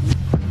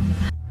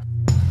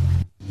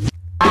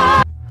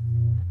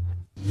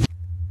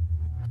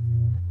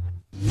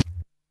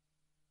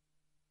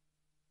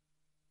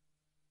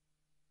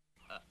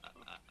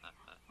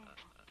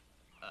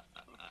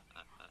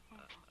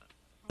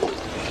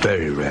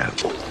 Very rap,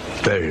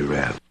 very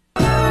rap.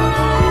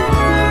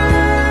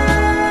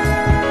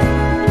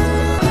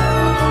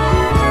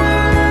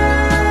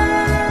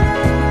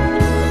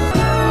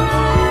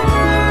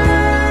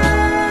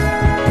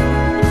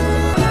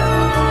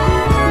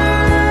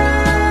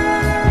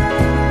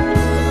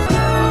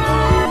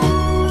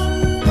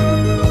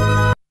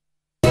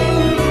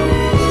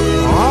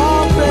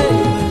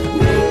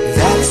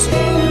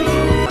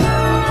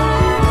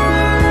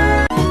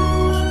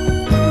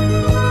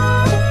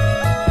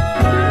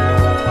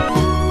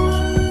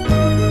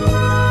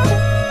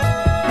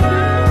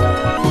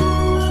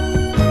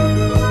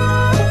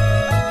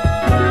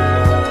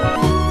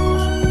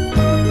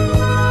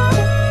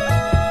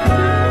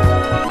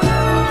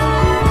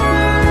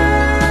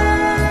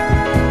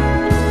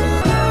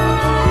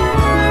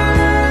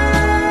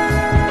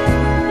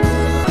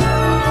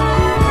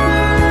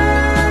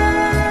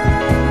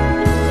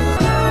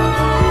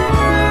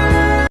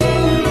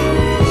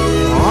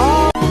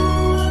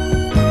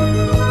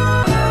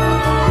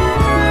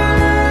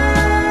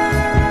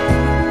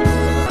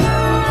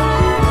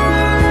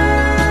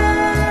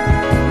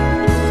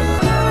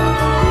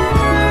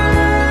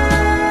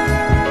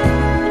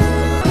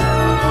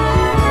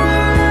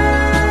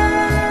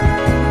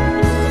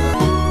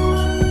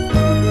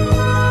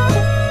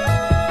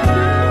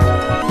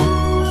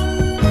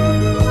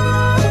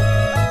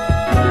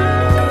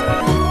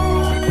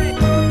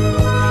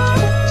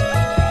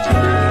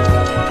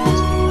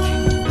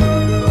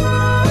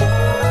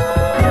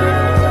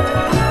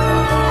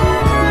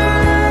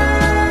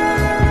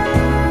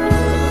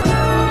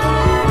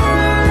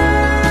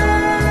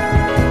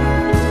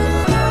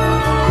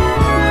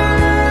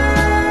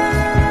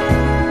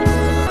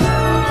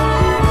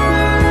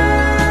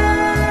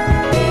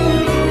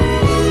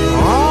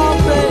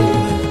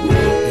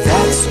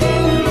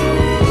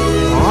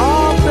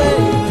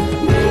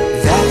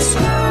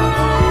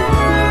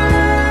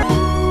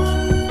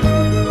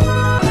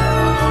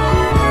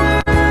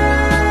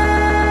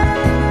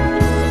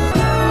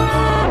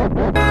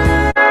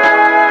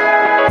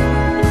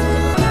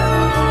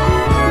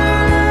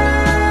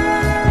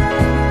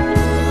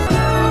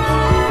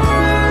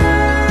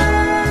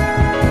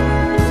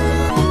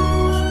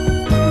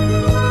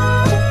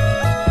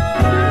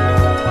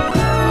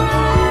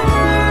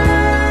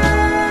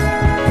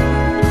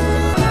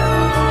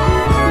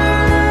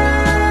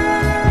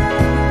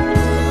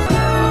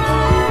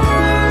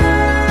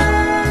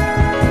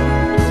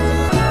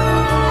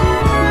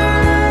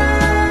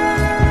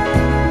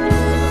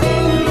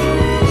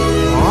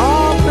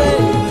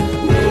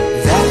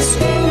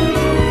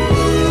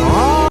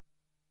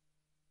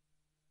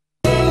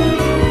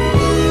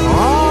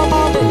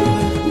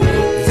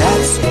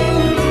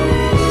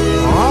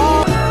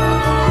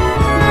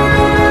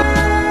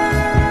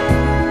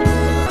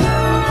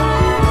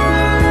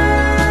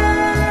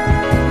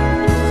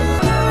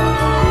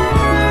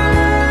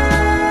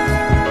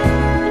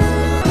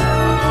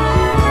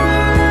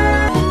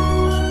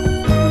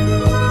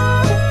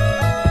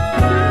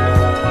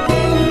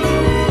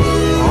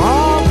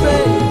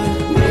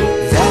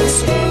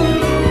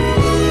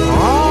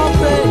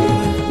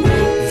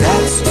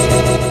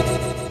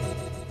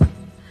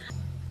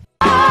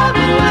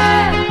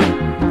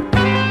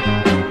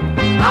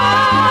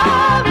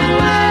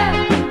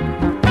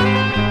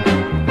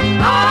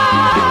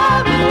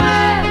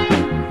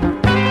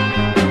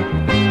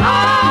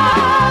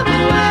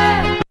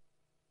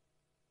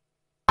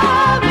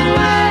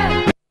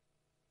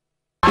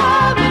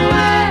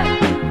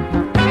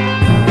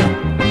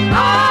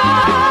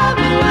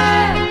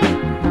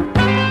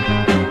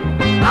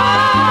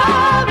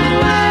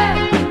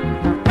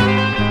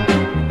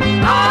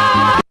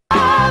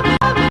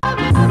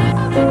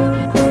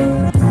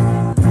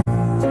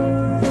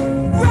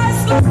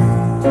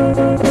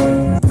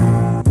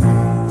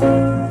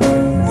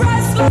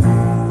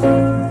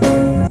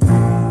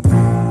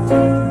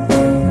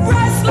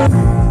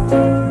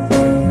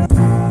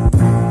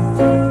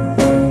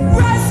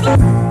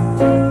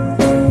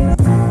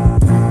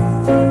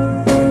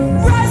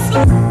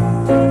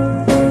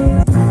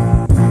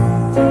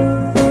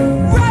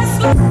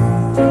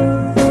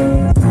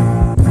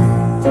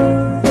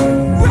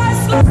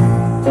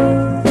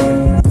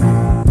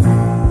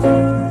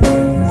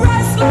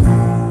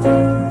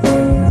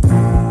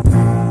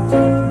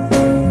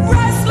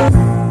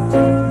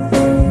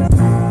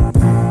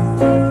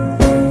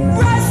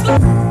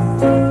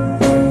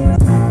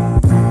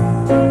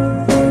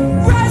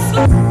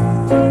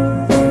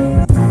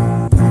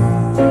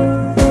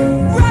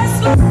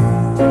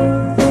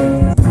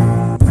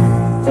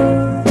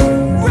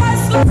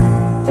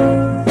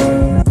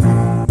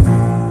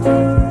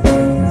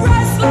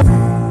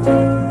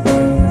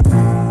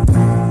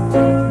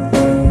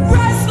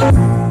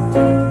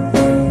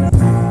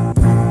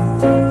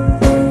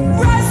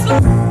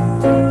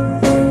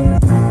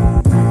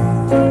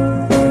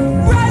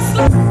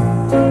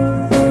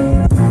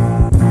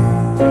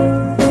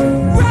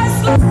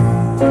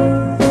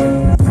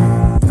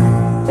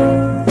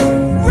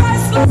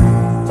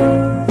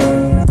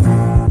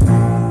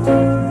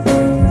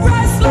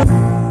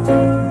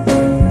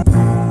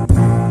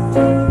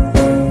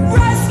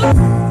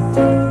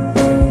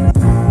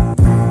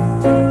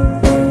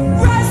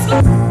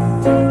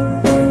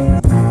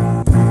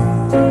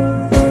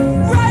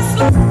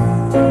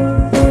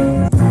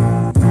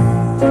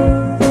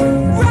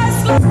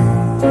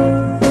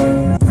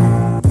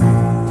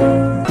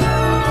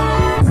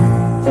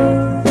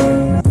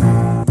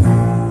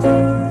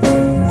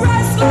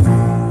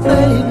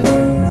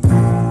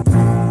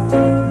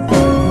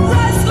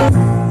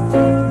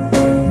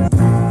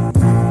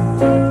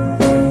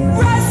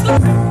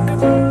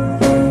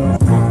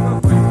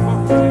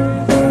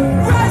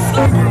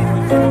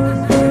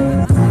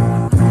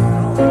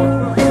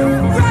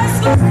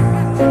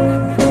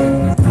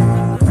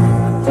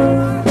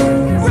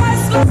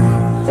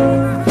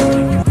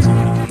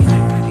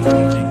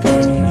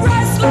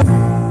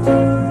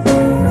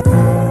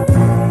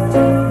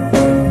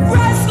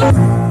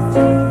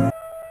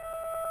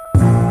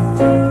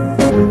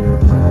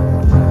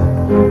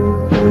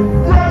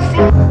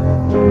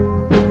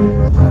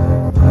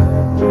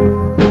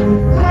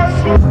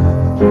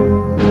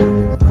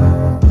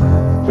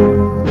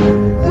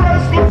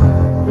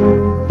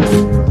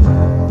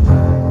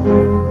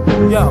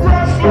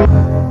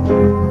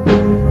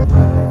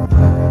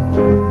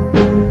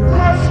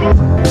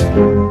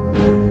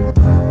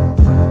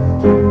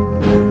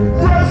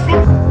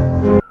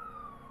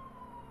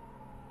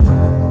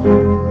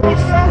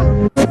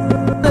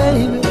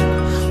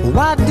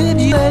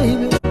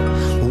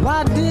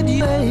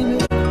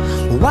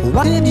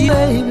 Why did you,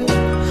 baby?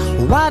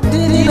 Why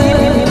did you,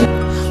 baby?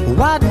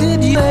 Why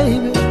did you,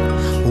 baby?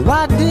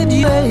 Why did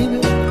you, baby?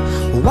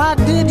 Why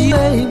did you,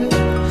 baby?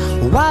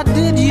 Why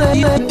did you,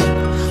 baby?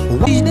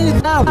 Why did you,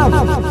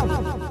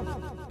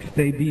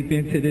 Stay deep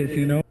into this,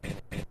 you know.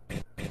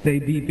 Stay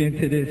deep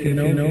into this, you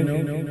know.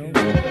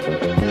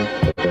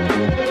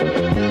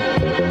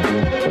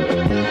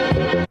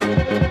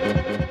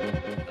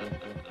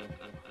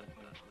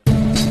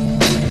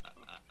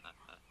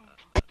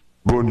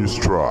 Bunny's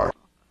try.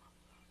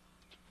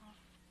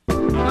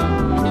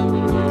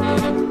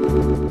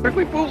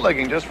 Strictly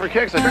bootlegging just for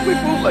kicks. Strictly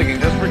bootlegging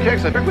just for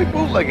kicks. Strictly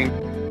bootlegging.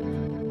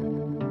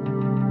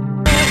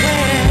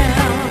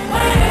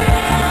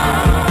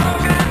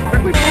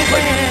 Strictly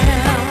bootlegging.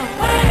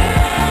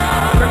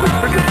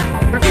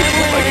 Strictly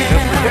bootlegging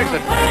just for kicks.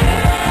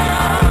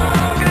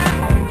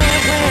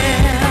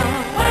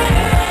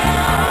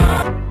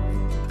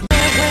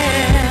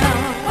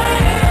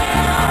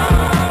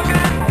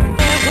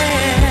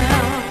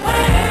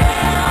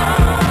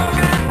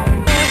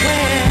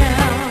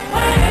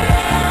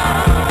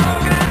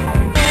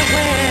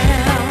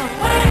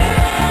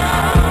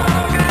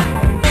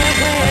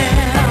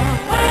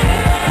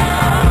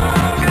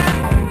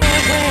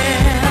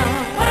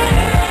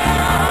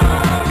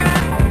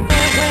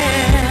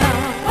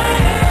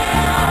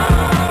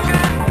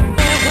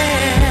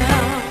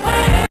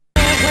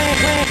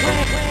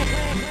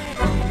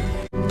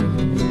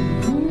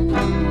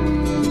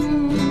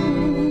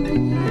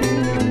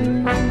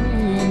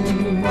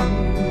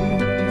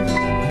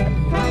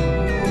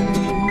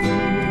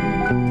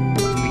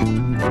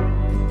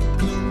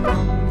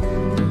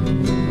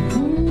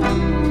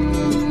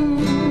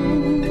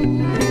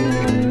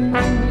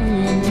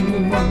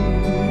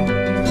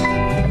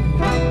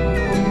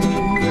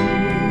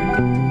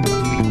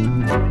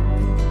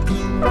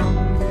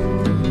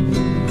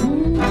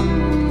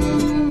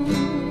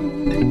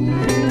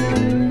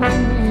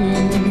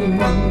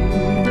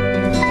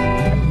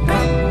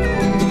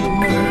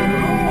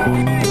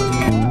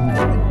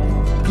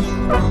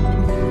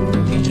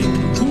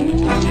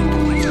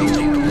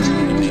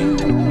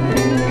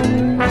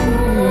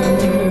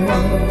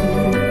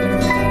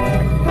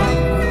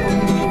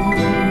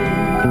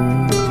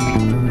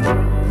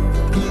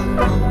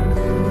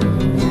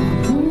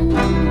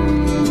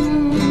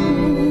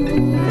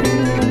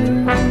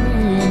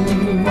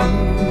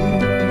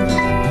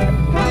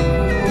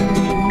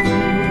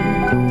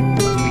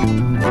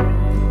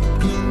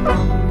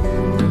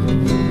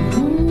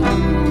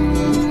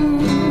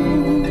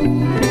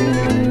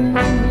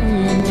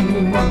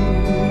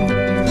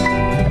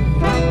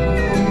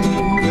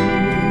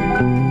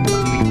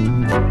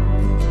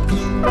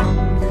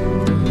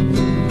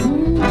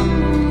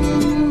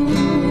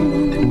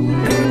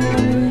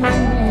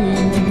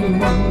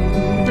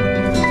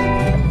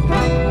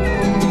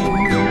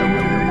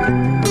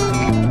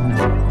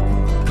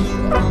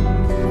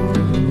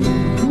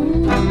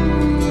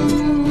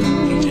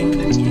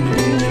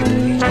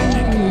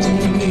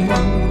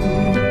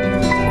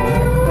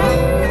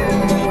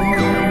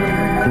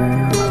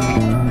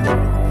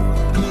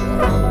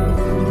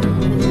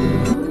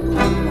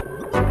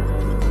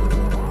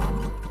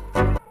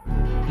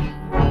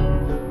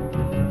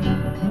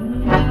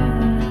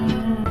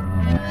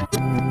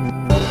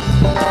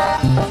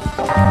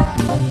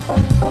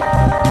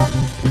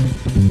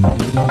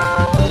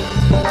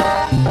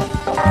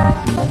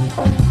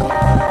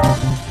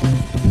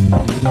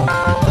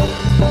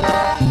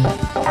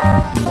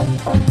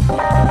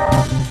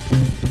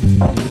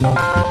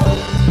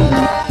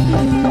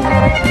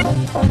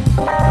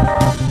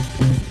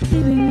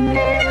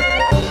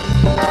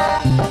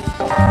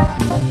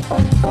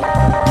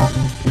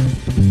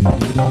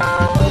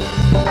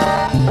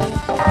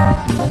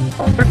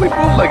 Strictly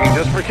bootlegging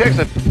just for kicks.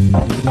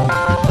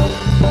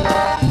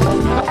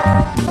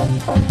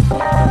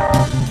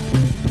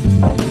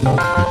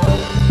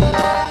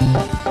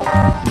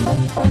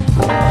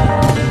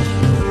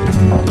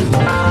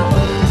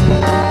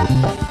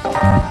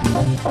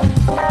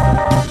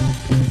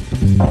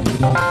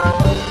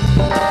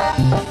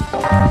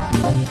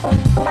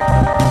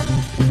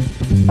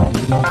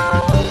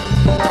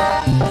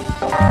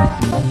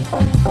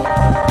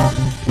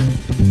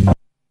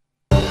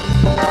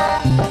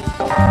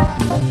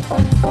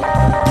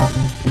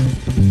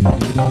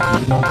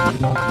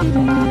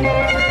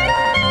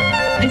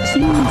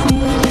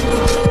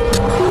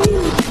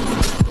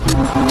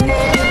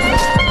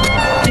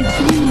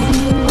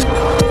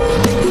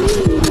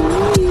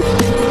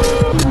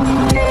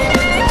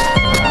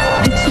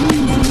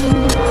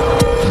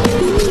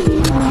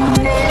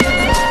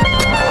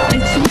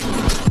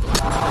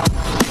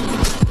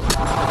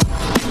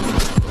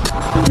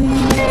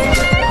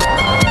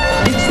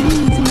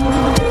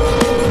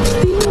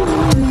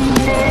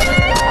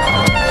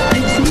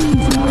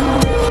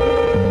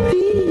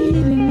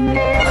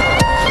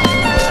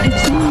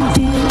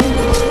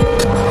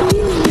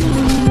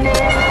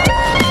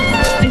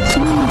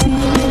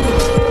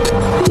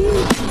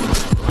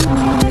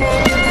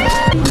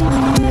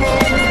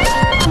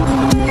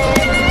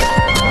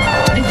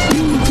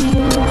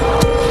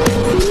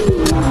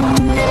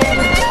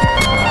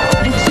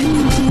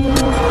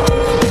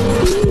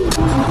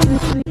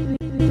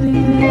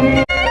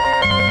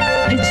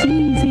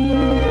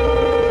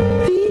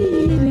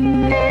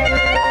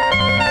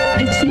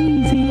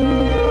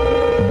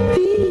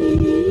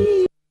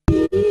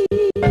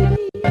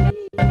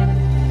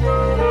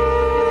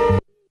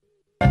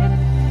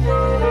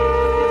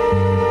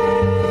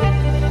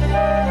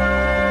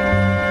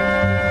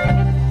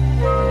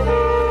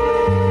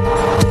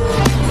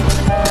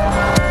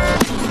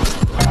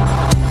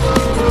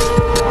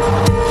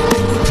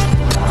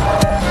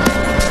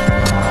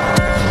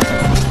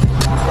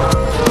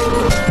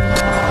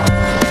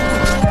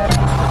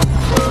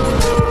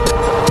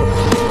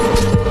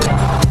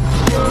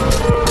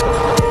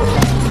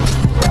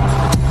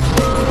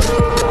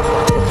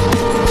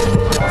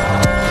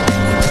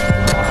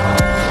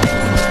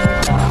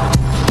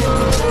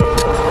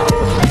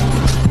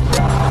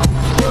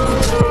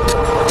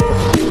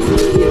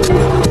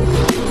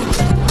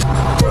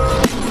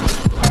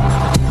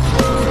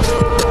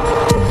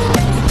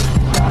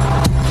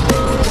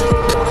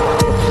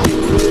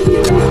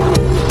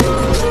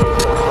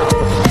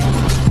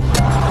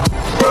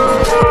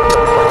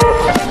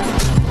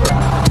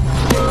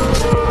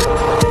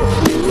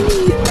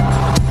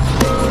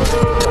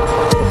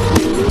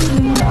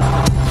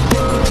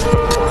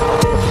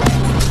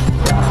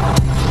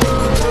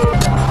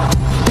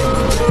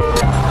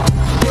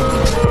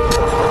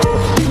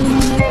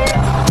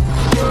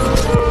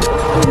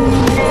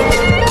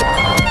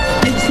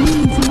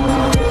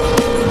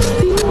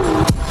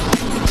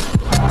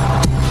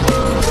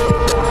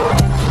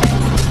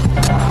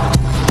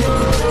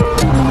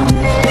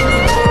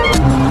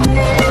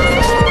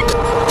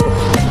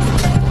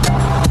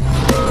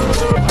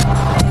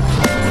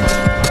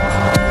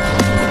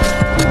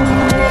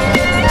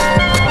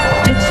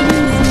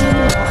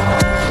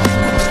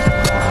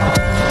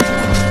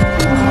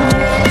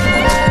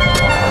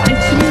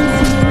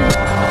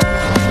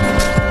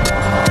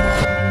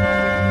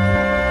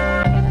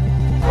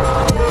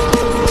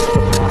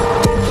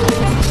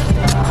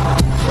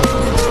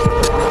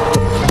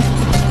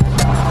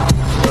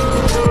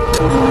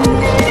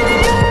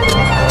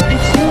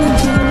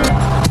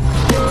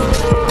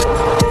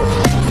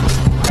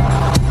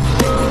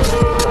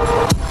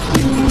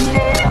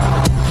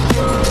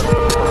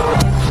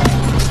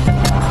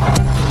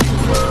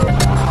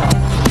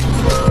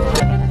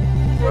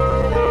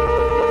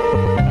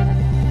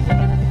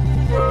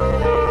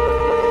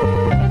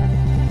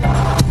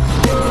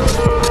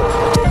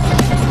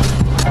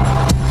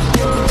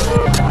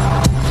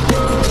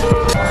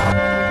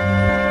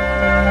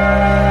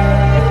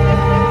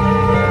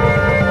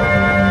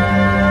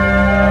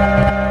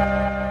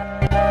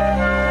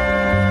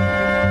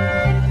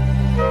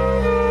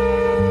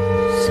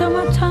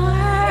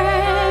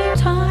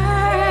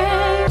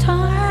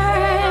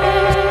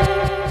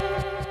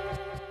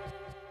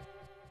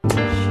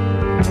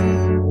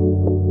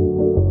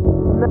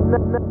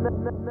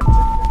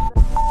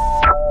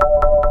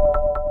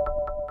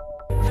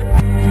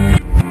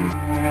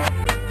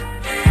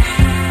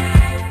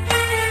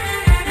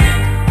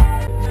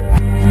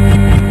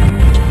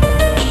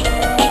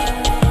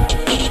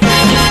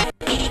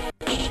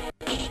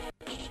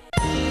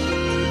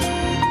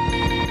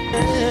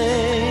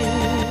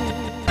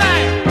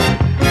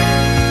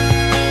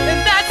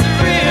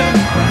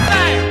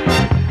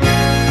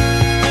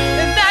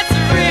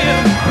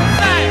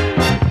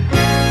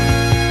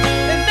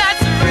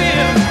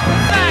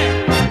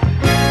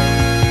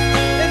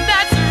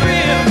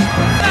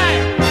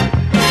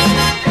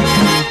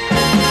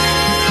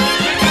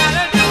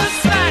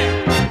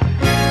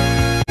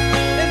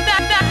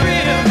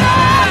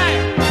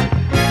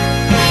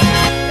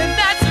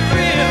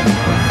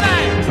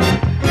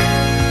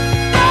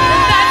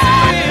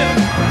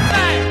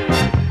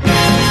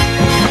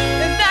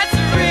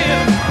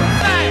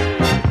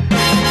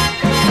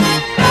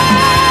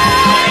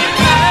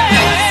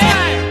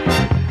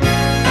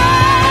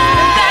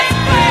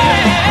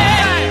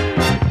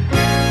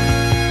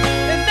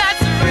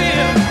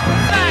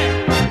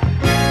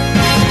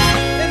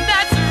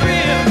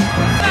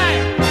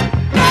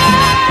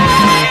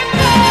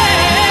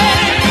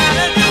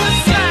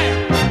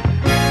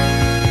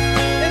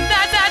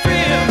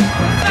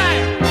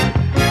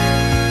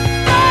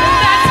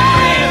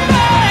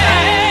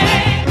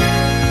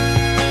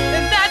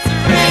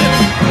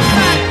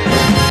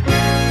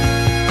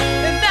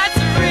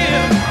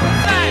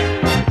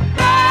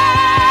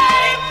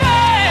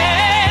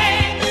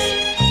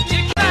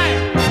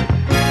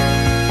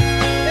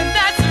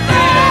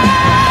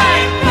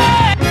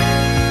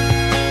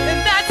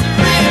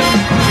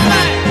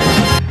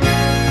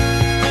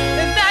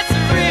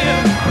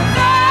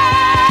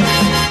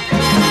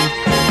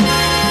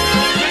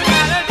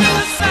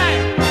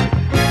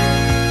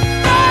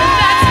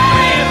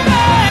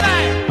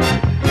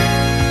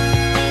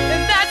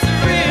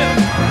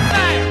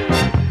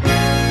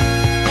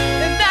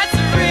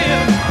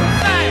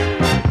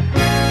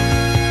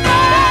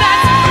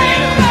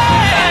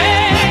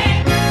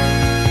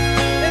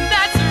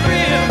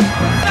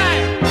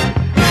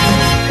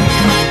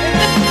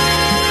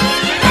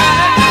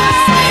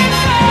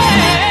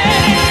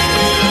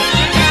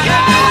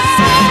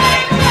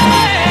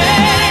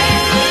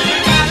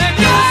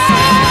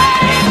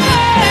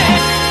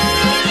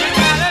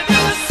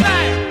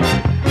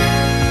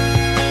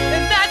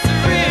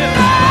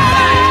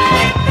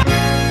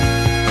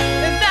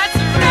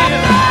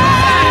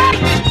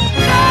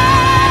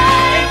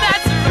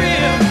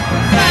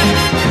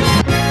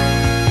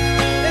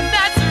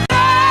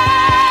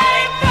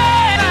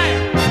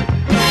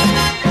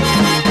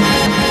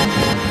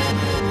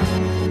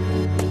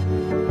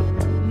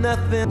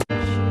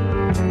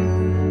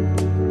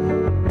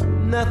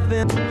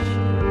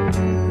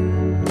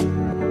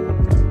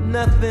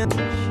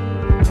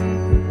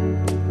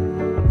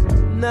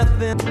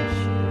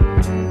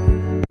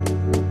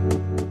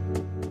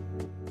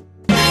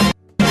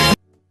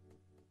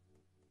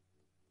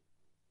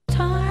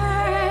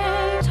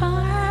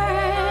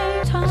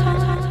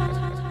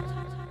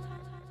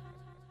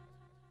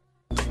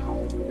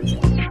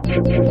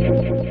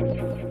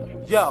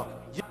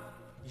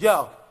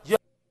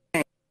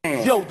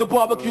 Yo, the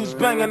barbecue's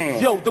banging.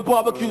 Yo, the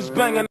barbecue's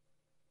banging.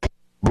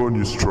 Run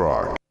your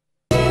strike.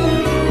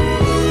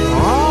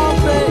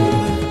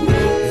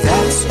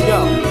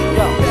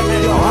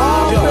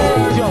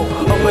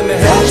 Up in the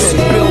Hilton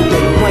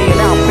building, playing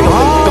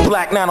outfield. The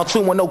black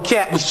 90210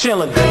 cat was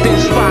chillin'.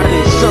 Then spotted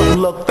it, something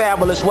looked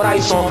fabulous with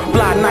ice on,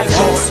 fly nights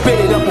on,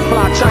 fitted up with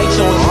fly tights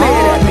on,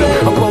 stared at me.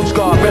 A Coach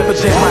guard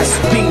represent my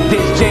deep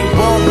dish, James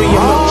Bond being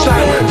milk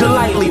tight,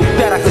 delightly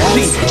that I could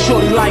see.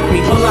 Shorty like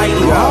me,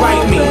 politely,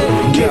 write me,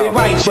 get it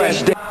right,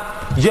 fresh.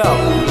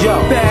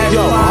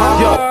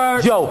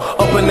 Yo,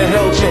 up in the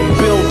Hilton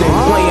building,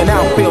 playing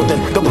outfielding.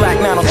 The black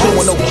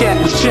 90210 cat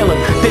was chillin'.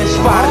 Then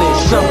spotted it,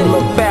 something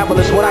looked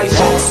fabulous with ice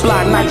on,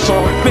 fly nights on,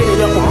 fitted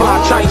up with fly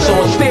tights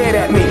on, stared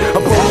at me.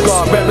 A Coach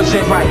guard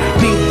represent right,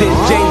 deep dish,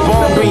 James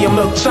Bond being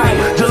milk tight,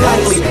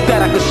 delightly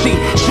that I could see.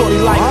 Shorty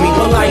like me,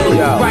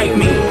 politely, write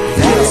me,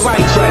 get it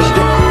right, fresh.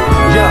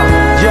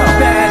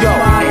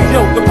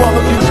 Yo, the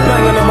barbecue's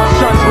banging and my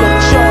sons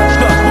look charged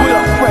up. What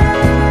up, fresh?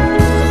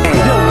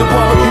 Yo, the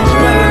barbecue's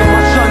banging and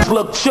my sons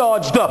look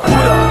charged up.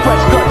 What up,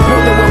 fresh cut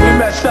building when we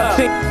messed up.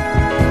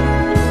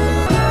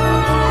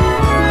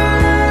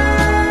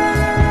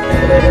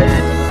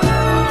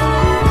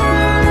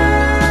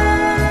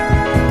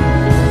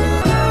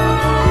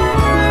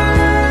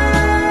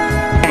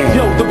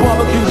 Yo, the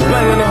barbecue's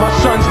banging and my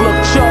sons look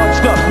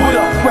charged up. What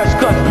up, fresh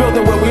cut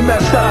building where we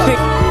messed up.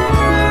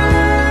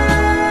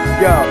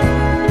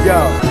 Yo,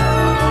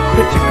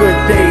 picture good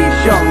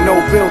days, young, no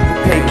bills to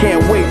pay.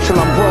 Can't wait till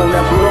I'm grown,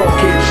 that's what all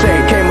kids say.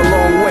 Came a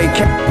long way.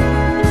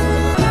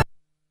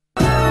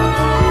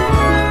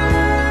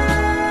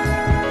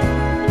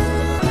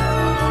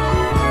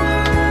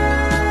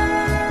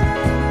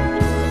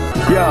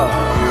 Yo,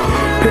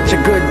 Such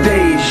a good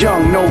days,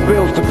 young, no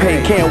bills to pay.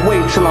 Can't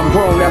wait till I'm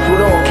grown, that's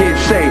what all kids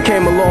say.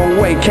 Came a long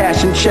way,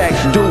 cashing checks,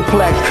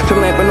 duplex, to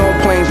lamping on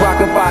planes,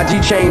 rocking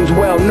 5G chains,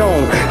 well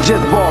known. Just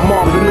bought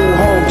mom's a new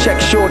home,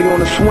 check shorty on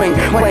the swing,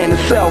 playing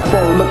the cell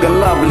phone, looking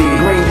lovely.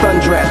 Green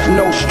sundress,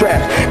 no stress,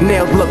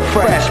 nails look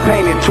fresh,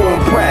 painted to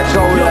impress.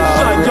 Oh,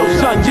 yo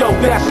son, yo,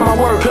 that's my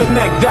word.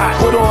 Connect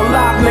dots with all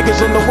live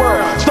niggas in the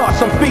world. Start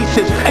some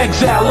feasts,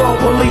 exile all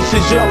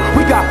polices, yo.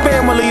 We got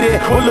family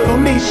there with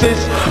little nieces.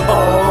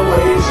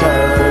 Always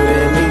hurting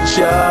each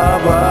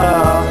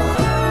other.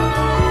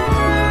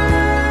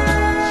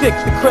 Six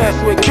the crash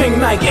with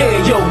King Nike Air,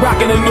 yo,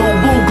 rockin' the new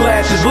blue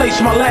glasses, lace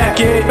my lap,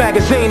 kid,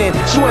 magazining,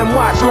 swim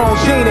watch, long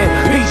zening,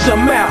 piece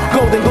of mouth,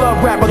 golden glove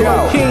rapper,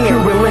 yo,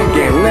 Cuban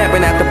Lincoln,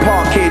 lamping at the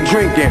park, kid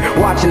drinking,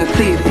 watching the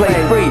seeds play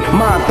free,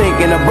 mind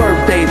thinking of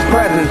birthdays,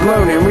 presents,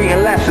 learning, reading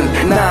lessons,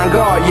 9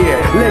 guard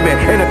year, living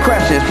in a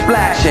crescent,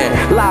 splashing,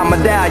 live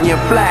medallion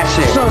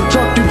flashing. Son,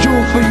 tuck the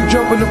jewels for you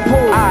jump in the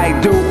pool. I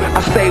do, I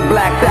stay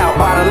blacked out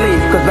by the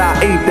leaf, cause I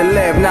eat to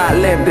live, not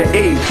live to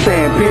eat,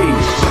 saying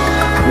peace.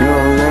 You know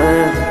what I'm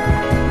saying?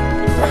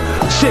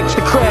 Six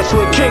the crash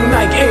with King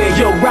Nike Air,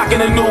 yo, rockin'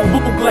 the new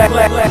blue black.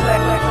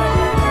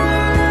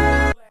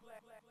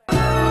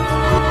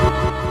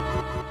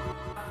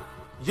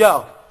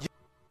 Yo.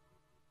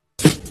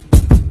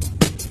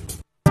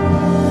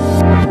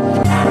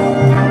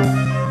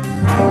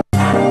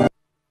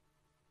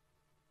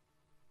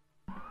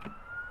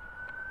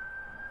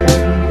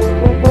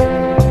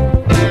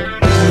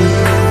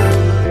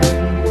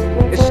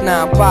 It's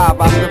 9-5,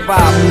 I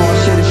survived, more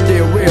shit is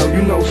still real.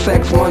 You know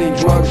sex, money,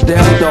 drugs,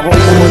 death, the whole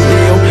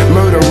ordeal.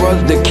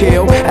 Murderers to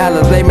kill,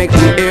 Alizé makes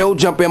me ill.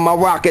 Jump in my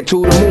rocket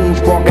to the moon,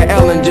 spark a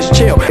Ellen, just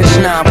chill. It's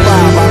 9-5,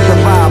 I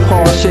survived,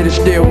 hard shit is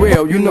still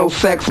real. You know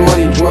sex,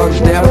 money, drugs,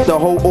 death, the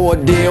whole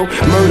ordeal.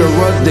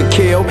 Murderers to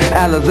kill,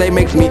 Alizé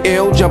makes me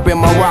ill. Jump in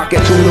my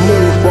rocket to the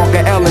moon, spark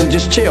a Ellen,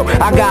 just chill.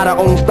 I gotta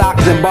own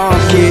stocks and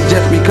bonds, kid,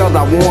 just because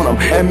I want them.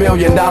 And $1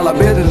 million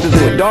businesses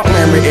with dark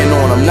man written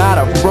on them. Not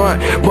a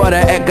front, but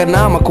an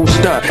economical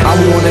stunt. I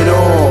want it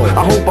all,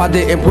 I hope I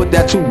didn't put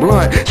that too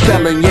blunt.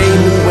 Selling yay,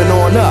 moving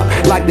on up,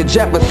 like the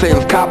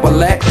Jeffersons, Copper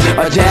Lex,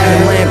 a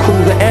Jazz Land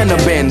Cruiser and a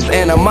Benz,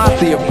 and a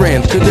Mossy of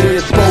friends. To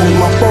expose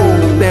my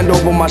foes, stand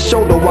over my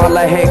shoulder while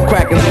I head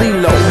crack and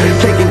CeeLo.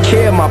 Taking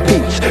care of my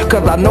peeps,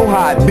 cause I know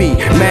how it be.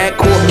 Mad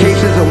court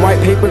cases and white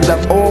papers,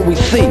 that's all we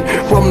see.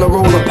 From the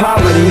road of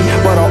poverty,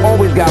 but I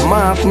always got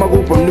mine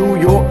smuggled from New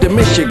York to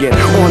Michigan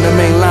on the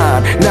main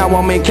line. Now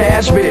I'm in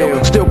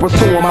Cashville, still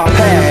pursuing my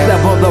path.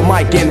 Sever the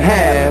mic in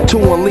half to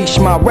unleash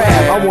my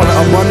wrath. I want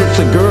an abundance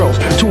of girls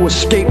to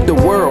escape the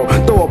world.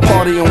 Throw a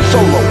party on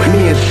solo,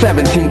 me and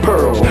 17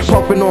 pearls.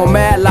 Puffin' on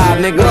mad live,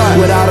 nigga,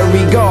 without a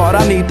regard.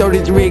 I need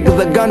 33 acres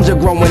of ganja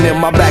growing in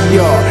my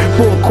backyard.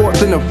 Full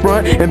courts in the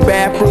front and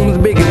bathrooms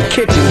big as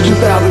kitchens.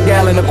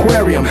 2,000-gallon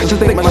aquarium to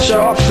stick my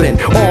sharks in.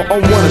 All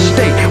on one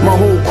estate, my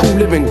whole crew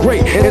living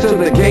great. Enter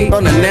the gate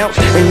unannounced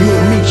and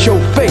you'll meet your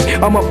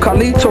fate. I'm up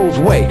Carlito's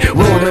way,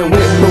 rolling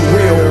with the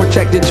real,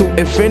 protected to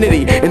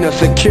infinity in a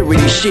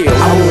security shield.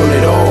 I want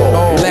it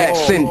all,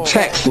 Lax and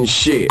Tex and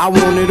shit. I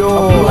want it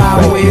all,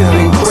 flyways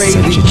and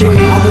crazy kids.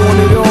 I want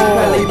it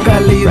all,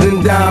 Pellies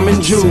and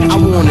diamond jewels. I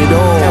want it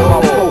all, and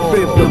my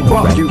 4/5 the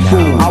buck, you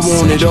fool. I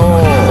want it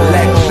all,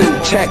 Lax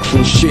and Tex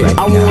and shit.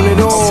 I want it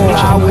all,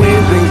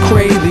 flyways and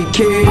crazy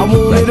kids. I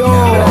want it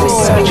all,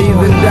 Pellies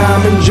and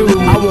diamond jewels.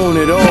 I want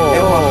it all,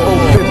 and my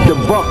 4/5 the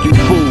buck, you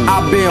fool.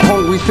 I've been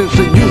hungry since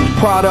a youth,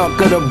 product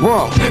of the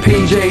Bronx.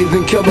 PJs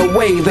and killer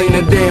ways, ain't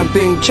a damn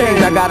thing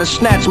changed. I gotta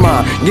snatch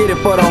mine, get it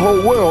for the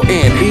whole world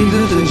in.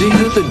 Jesus and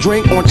Jesus a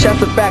drink on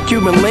Chesapeake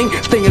Cuban link.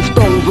 Stinging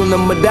stones on the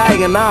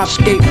medallion, I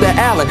escaped the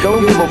Allen.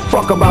 Don't give a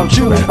fuck about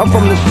you, I'm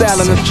from the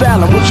Salon and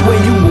Salon. Which way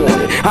you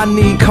want it? I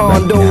need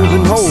condos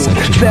and hoes,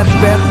 Seth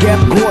Best,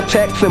 Guess,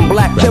 Gore-Tex and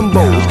black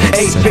Timbos.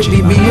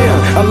 850 BM,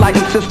 a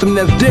lighting system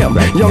that's dim.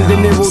 Young De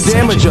Niro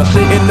damager,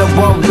 sitting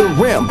above the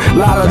rim.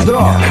 Lot of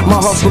dark, my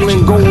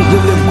hustling goals to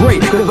live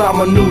great. Cause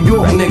I'm a New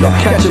York nigga,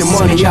 catching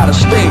money out of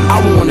state. I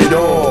want it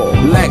all,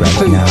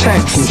 Lex and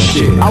Tex and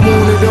shit. I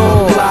want it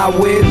all,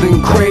 flyways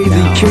and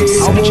crazy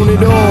kids. I want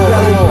it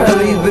all,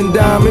 Pellies and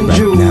diamond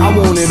jewels. I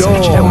want it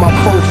all, and my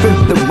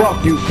 4/5 the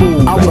buck, you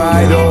fool. I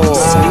want it all,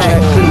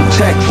 Lex and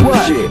Tex and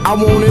shit. I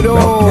want it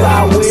all,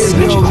 flyways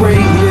and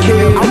crazy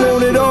kids. I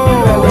want it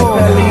all,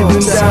 Pellies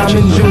and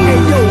diamond jewels.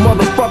 Hey yo,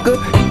 motherfucker.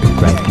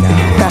 Right now.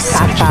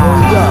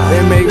 Hold up,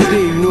 MAD,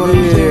 you know what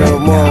I'm saying,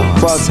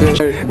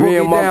 motherfucker. Me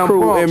and my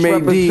crew,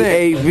 MAD,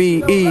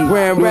 AVE,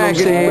 Grand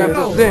Ragged,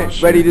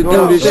 represent. Ready to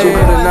do this shit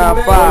with a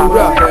 9-5.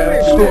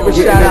 Stupid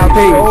shout out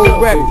to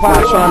old rec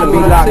pot trying to be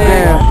locked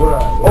down.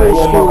 Old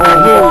school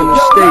real in the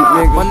state,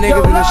 nigga. My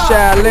niggas in the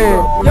Shaolin.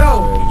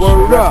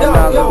 Word up,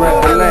 now the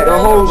recollect. The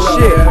whole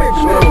shit,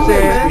 you know what I'm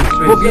saying?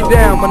 Boogie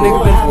down, my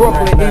niggas in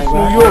Brooklyn, East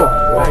New York.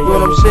 You know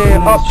what I'm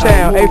saying?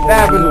 Uptown, 8th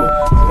Avenue.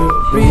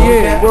 Be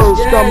in, word,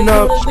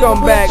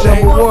 scumbag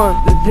 #1.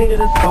 nigga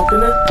that's fucking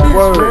that bitch,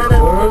 Word,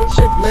 man. word.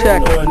 Chick, man,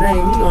 Check. you know her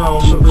name, you know I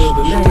don't reveal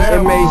the name.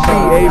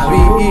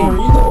 M-A-C-A-B-E.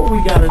 You know what we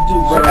gotta do,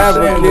 bro.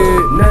 Forever,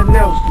 kid. Nothing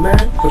else, man.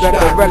 Got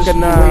to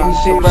recognize,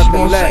 to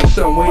recollect,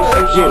 get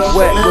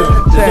wet with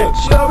the text.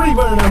 She already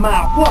running her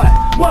mouth.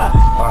 What?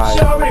 She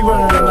already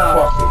running her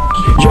mouth.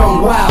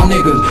 Young wild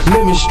niggas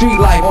living street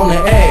life on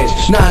the edge,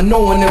 not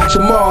knowing if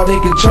tomorrow they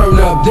can turn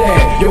up dead.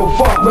 Yo,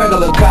 fuck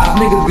regular cops,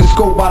 niggas get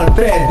scoped by the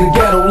feds. The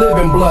ghetto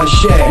living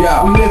bloodshed,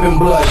 yeah, we living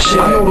bloodshed.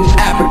 I know this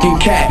African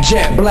cat,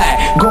 jet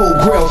black, gold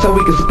grill, so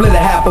we can split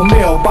a $500,000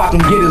 if I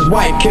can get his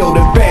wife killed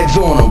and feds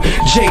on him.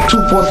 Jake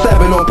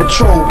 247 on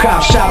patrol,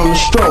 cop shot on the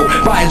stroke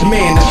by his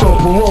man that's on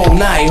parole,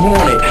 now he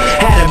haunted.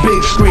 Had a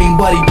big screen,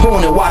 but he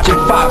pointed, watching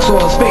Fox on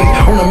his face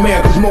on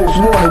America's Most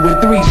Wanted with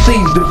 3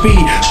 C's to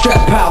feed,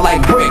 stress piled like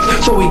bricks,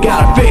 so he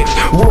got a fix.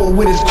 Roll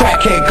with his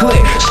crackhead click,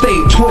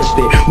 stayed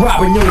twisted,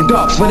 robbing young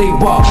ducks for they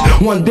bucks.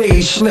 One day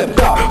he slipped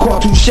up,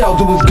 caught 2 shells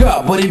to his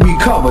gut, but he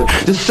recovered.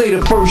 To say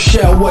the first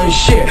shell wasn't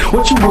shit,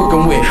 what you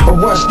working with? A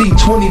rusty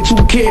 22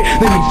 kid,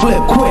 then he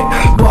flipped quick,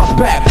 bust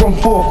back from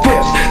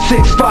 4/5,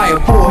 6 fire,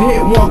 4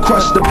 hit, 1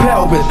 crushed the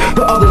pelvis,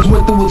 the others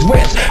went through his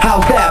wrist.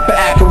 How's that for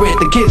accurate?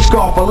 The kid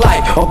scarred for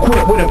life,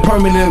 equipped with a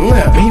permanent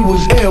limp. He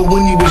was ill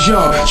when he was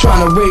young,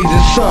 trying to raise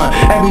his son.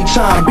 Every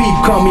time beef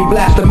come, he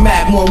blast a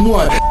Mac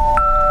 11.